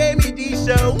the Jaime Dee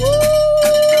Show. Woo,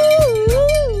 woo,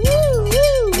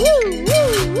 woo, woo,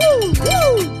 woo,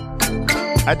 woo.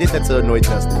 I did that to annoy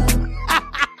Justin.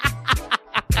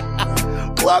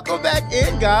 Welcome back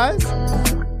in, guys.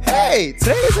 Hey,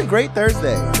 today is a great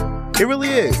Thursday. It really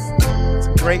is. It's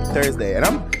a great Thursday, and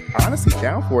I'm honestly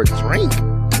down for a drink.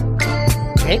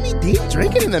 Jaime Dee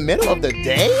drinking in the middle of the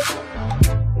day?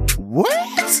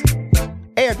 What?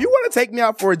 Hey, if you want to take me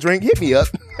out for a drink, hit me up.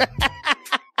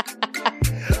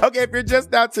 Okay, if you're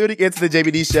just now tuning into the Jaime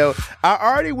Dee Show, I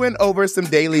already went over some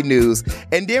daily news,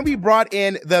 and then we brought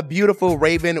in the beautiful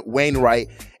Raven Wainwright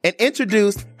and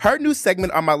introduced her new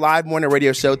segment on my live morning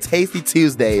radio show, Tasty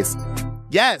Tuesdays.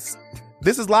 Yes,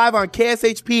 this is live on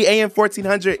KSHP AM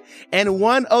 1400 and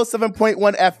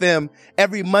 107.1 FM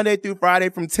every Monday through Friday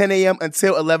from 10 a.m.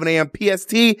 until 11 a.m.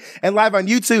 PST, and live on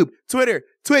YouTube, Twitter,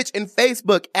 Twitch, and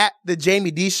Facebook at The Jaime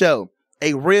Dee Show,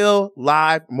 a real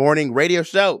live morning radio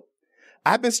show.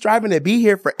 I've been striving to be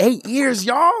here for 8 years,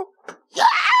 y'all. Yeah,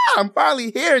 I'm finally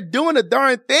here doing the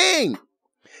darn thing.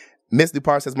 Miss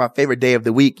Dupar says my favorite day of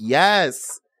the week.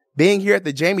 Yes, being here at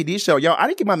The Jaime Dee Show. Y'all, I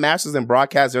didn't get my master's in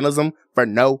broadcast journalism for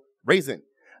no reason.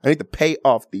 I need to pay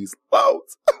off these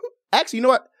loans. Actually, you know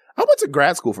what? I went to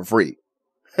grad school for free.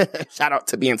 Shout out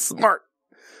to being smart.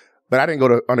 But I didn't go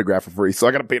to undergrad for free, so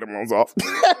I got to pay the loans off.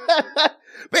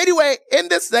 But anyway, in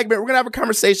this segment, we're going to have a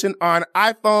conversation on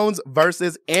iPhones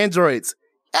versus Androids.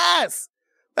 Yes!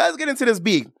 Let's get into this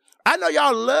beef. I know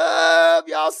y'all love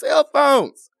y'all cell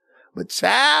phones. But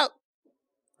child,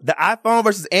 the iPhone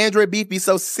versus Android beef be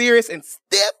so serious and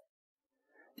stiff,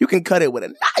 you can cut it with a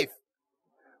knife.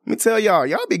 Let me tell y'all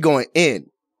be going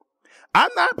in. I'm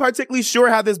not particularly sure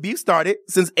how this beef started,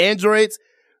 since Androids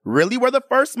really were the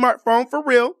first smartphone for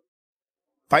real.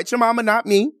 Fight your mama, not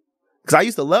me. Because I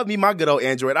used to love me my good old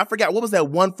Android. I forgot, what was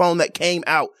that one phone that came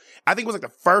out? I think it was like the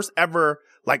first ever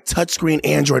like touchscreen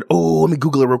Android. Oh, let me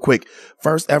Google it real quick.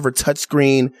 First ever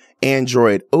touchscreen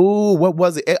Android. Oh, what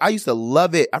was it? I used to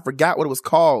love it. I forgot what it was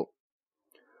called.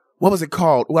 What was it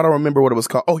called? Oh, I don't remember what it was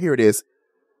called. Oh, here it is.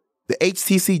 The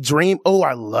HTC Dream. Oh,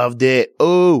 I loved it.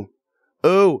 Oh.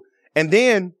 And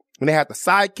then when they had the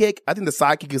Sidekick, I think the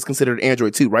Sidekick is considered an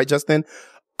Android too, right, Justin?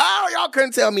 Oh, y'all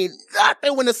couldn't tell me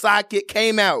nothing when the Sidekick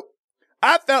came out.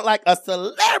 I felt like a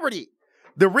celebrity.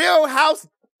 The Real House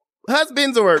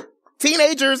husbands or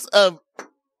teenagers of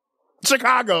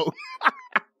Chicago.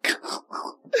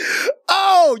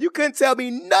 Oh, you couldn't tell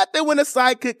me nothing when the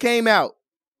Sidekick came out.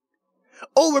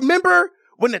 Oh, remember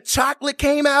when the chocolate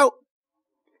came out?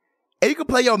 And you could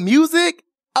play your music?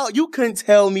 Oh, you couldn't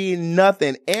tell me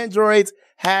nothing. Androids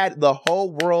had the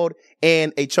whole world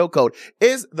in a chokehold.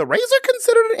 Is the Razr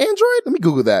considered an Android? Let me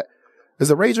Google that. Is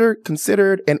the Razr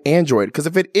considered an Android? Because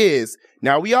if it is,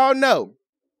 now we all know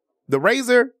the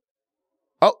Razr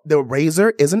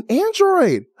is an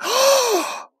Android.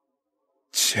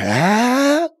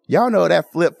 Chat. Y'all know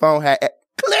that flip phone had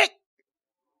click.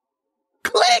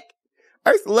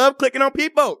 I used to love clicking on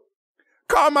people.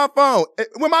 Call my phone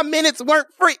when my minutes weren't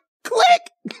free.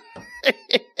 Click.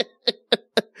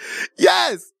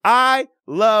 Yes, I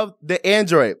love the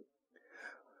Android.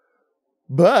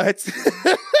 But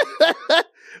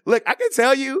look, I can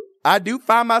tell you, I do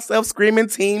find myself screaming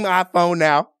team iPhone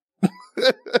now.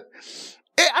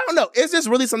 I don't know. It's just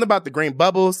really something about the green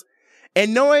bubbles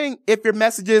and knowing if your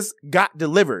messages got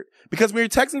delivered. Because when you're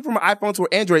texting from an iPhone to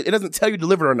an Android, it doesn't tell you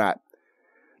delivered or not.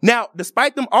 Now,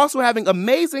 despite them also having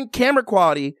amazing camera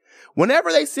quality,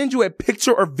 whenever they send you a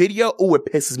picture or video, it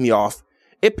pisses me off.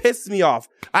 It pisses me off.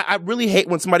 I really hate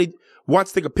when somebody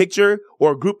wants to take a picture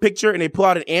or a group picture and they pull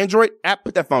out an Android app.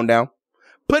 Put that phone down.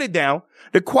 Put it down.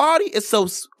 The quality is so,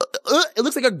 it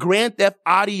looks like a Grand Theft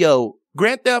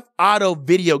Auto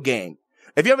video game.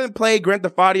 If you haven't played Grand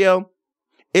Theft Auto,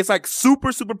 it's like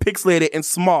super, super pixelated and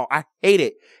small. I hate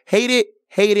it. Hate it,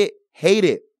 hate it, hate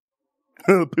it.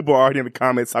 People are already in the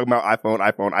comments talking about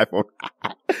iPhone.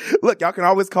 Look, y'all can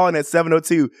always call in at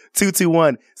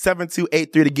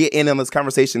 702-221-7283 to get in on this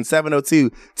conversation.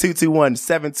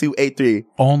 702-221-7283.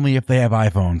 Only if they have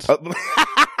iPhones.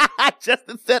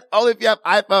 Justin said only if you have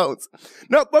iPhones.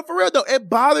 No, but for real though, it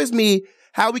bothers me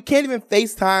how we can't even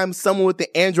FaceTime someone with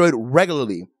the Android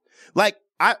regularly. Like,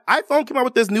 iPhone came out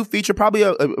with this new feature probably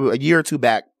a year or two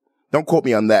back. Don't quote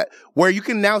me on that. Where you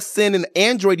can now send an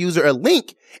Android user a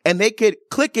link and they could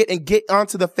click it and get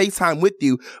onto the FaceTime with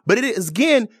you. But it is,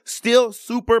 again, still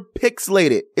super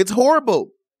pixelated. It's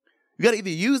horrible. You got to either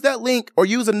use that link or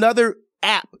use another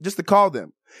app just to call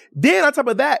them. Then on top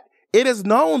of that, it is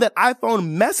known that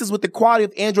iPhone messes with the quality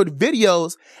of Android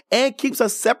videos and keeps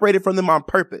us separated from them on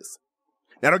purpose.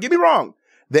 Now, don't get me wrong.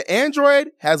 The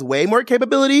Android has way more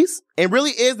capabilities and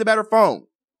really is the better phone.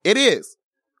 It is.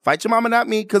 Fight your mama, not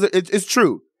me, because it's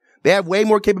true. They have way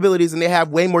more capabilities and they have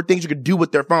way more things you could do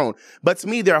with their phone. But to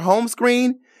me, their home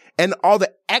screen and all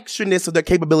the extraness of their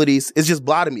capabilities is just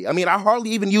blah to me. I mean, I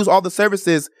hardly even use all the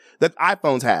services that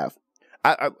iPhones have.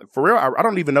 For real, I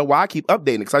don't even know why I keep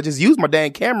updating because I just use my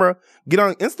dang camera, get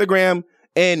on Instagram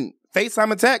and FaceTime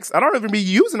and text. I don't even be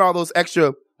using all those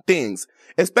extra things,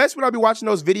 especially when I be watching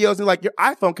those videos and like, your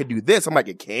iPhone can do this. I'm like,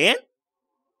 it can?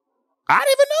 I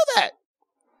didn't even know that.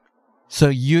 So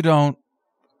you don't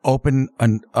open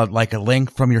a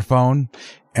link from your phone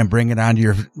and bring it onto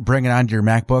your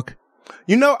MacBook?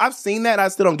 You know, I've seen that. I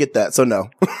still don't get that. So no.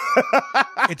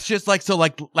 It's just like, so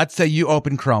like, let's say you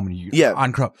open Chrome and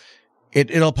on Chrome.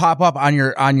 It'll pop up on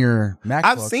your MacBook.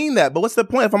 I've seen that, but what's the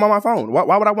point if I'm on my phone?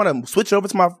 Why would I want to switch over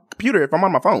to my computer if I'm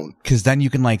on my phone? Because then you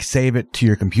can like save it to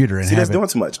your computer and that's doing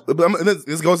too much.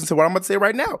 This goes into what I'm going to say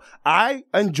right now. I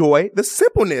enjoy the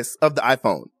simpleness of the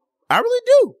iPhone. I really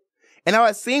do. And now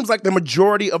it seems like the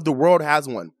majority of the world has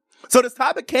one. So this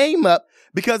topic came up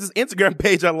because this Instagram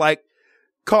page I like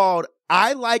called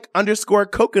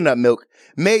I_coconut milk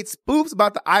made spoofs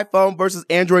about the iPhone versus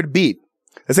Android beef.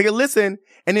 Let's take a listen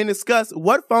and then discuss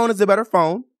what phone is the better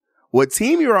phone, what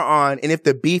team you are on, and if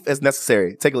the beef is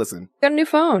necessary. Take a listen. Got a new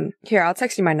phone. Here, I'll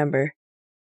text you my number.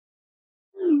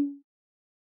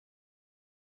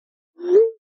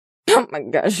 Oh my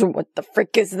gosh, what the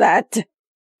frick is that?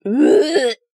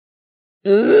 I'm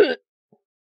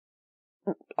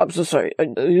so sorry.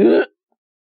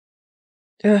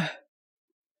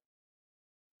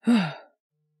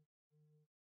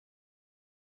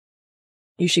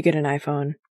 You should get an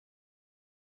iPhone.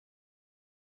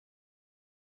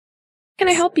 Can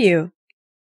I help you?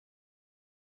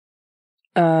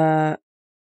 I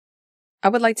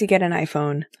would like to get an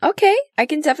iPhone. Okay, I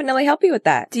can definitely help you with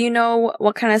that. Do you know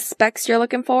what kind of specs you're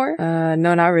looking for?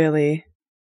 No, not really.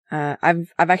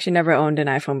 I've actually never owned an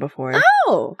iPhone before.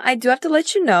 Oh! I do have to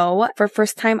let you know, for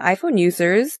first-time iPhone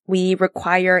users, we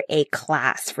require a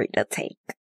class for you to take.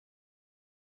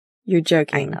 You're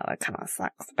joking. I know, it kind of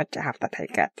sucks, but you have to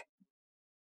take it.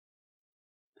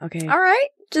 Okay. Alright,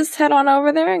 just head on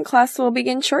over there and class will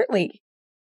begin shortly.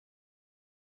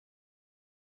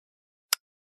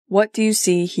 What do you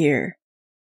see here?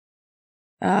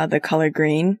 The color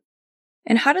green.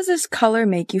 And how does this color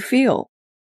make you feel?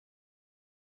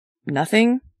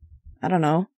 Nothing? I don't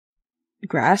know.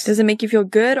 Grass? Does it make you feel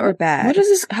good or bad? What does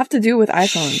this have to do with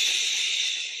iPhones?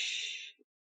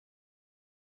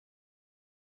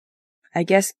 I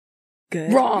guess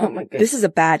good. Wrong! Oh my goodness. This is a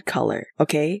bad color,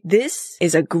 okay? This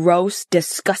is a gross,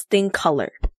 disgusting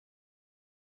color.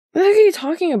 What the heck are you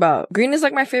talking about? Green is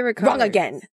like my favorite color. Wrong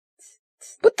again.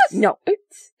 What the? No.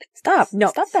 Stop. No.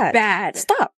 Stop that. Bad.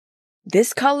 Stop.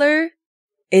 This color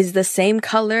is the same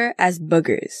color as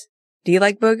boogers. Do you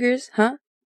like boogers? Huh?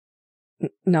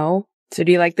 No. So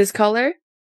do you like this color?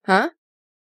 Huh?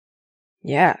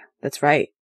 Yeah, that's right.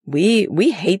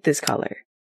 We hate this color.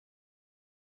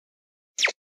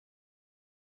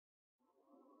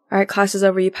 Alright, class is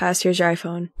over. You passed. Here's your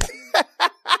iPhone.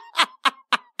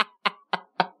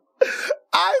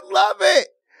 I love it.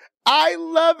 I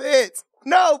love it.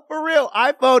 No, for real.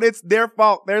 iPhone, it's their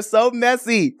fault. They're so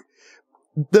messy.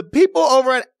 The people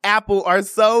over at Apple are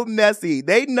so messy.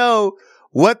 They know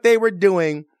what they were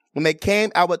doing when they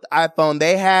came out with the iPhone.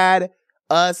 They had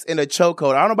us in a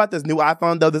chokehold. I don't know about this new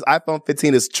iPhone, though. This iPhone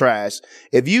 15 is trash.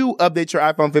 If you update your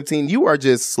iPhone 15, you are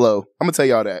just slow. I'm going to tell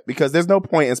y'all that because there's no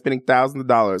point in spending thousands of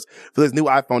dollars for this new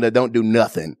iPhone that don't do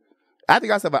nothing. I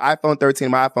think I still have an iPhone 13.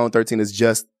 My iPhone 13 is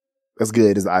just as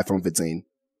good as the iPhone 15.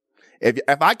 If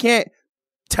I can't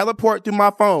teleport through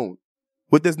my phone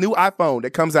with this new iPhone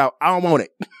that comes out, I don't want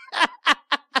it.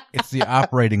 It's the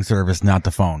operating service, not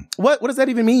the phone. What does that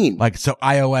even mean? Like, so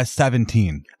iOS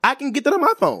 17. I can get that on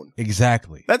my phone.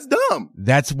 Exactly. That's dumb.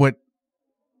 That's what.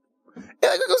 It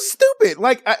was stupid.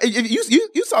 Like,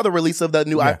 you saw the release of the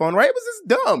new iPhone, right? It was just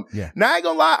dumb. Yeah. Now, I ain't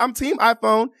gonna lie. I'm team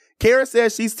iPhone. Kara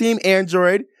says she's team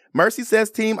Android. Mercy says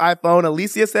team iPhone.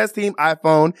 Alicia says team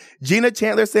iPhone. Gina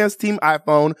Chandler says team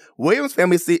iPhone. Williams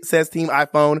family says team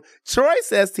iPhone. Troy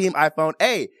says team iPhone.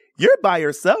 Hey, you're by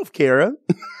yourself, Kara.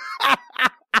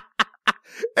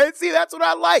 And see, that's what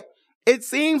I like. It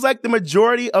seems like the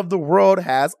majority of the world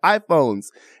has iPhones.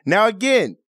 Now,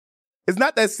 again, it's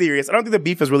not that serious. I don't think the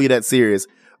beef is really that serious,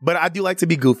 but I do like to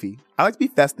be goofy. I like to be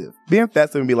festive. Being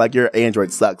festive and be like, your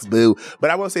Android sucks, boo.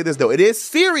 But I will say this, though. It is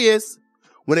serious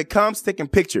when it comes to taking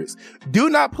pictures. Do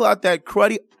not pull out that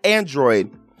cruddy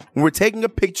Android when we're taking a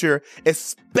picture,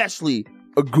 especially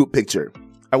a group picture.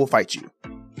 I will fight you.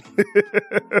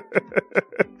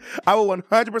 I will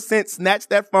 100% snatch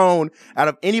that phone out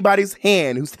of anybody's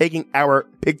hand who's taking our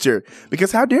picture.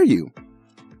 Because how dare you?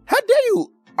 How dare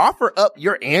you offer up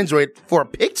your Android for a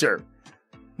picture?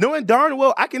 Knowing darn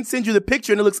well I can send you the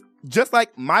picture and it looks just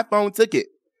like my phone took it.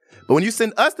 But when you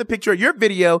send us the picture of your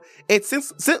video, it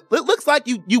looks like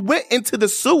you went into the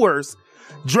sewers,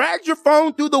 dragged your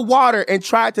phone through the water, and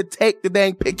tried to take the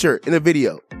dang picture in the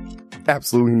video.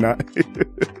 Absolutely not.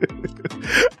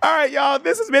 All right, y'all.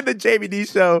 This has been the Jaime Dee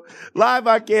Show, live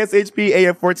on KSHP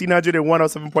AM 1400 and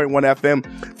 107.1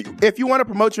 FM. If you want to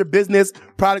promote your business,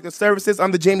 product, or services on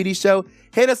the Jaime Dee Show,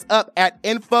 hit us up at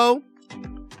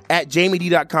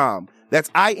info@JaimeDee.com. That's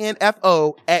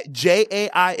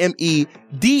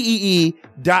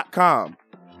info@JaimeDee.com.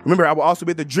 Remember, I will also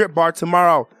be at the Drip Bar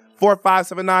tomorrow,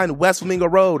 4579 West Flamingo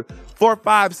Road.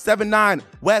 4579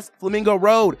 West Flamingo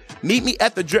Road. Meet me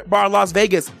at the Drip Bar, Las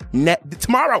Vegas,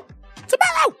 tomorrow.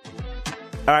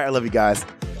 All right, I love you guys.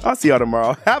 I'll see y'all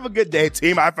tomorrow. Have a good day,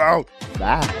 Team iPhone.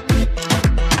 Bye.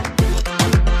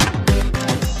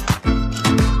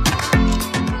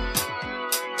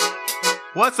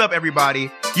 What's up, everybody?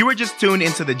 You were just tuned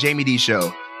into the Jaime Dee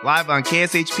Show, live on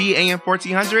KSHP AM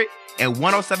 1400 and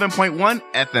 107.1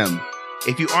 FM.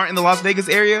 If you aren't in the Las Vegas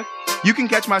area, you can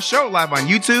catch my show live on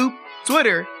YouTube,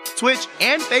 Twitter, Twitch,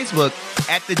 and Facebook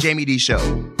at The Jaime Dee Show.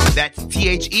 That's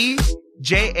TheJaimeDeeshow.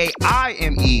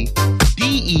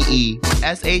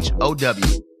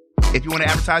 If you want to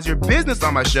advertise your business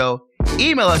on my show,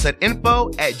 email us at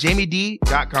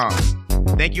info@JaimeDee.com.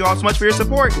 Thank you all so much for your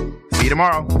support. See you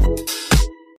tomorrow.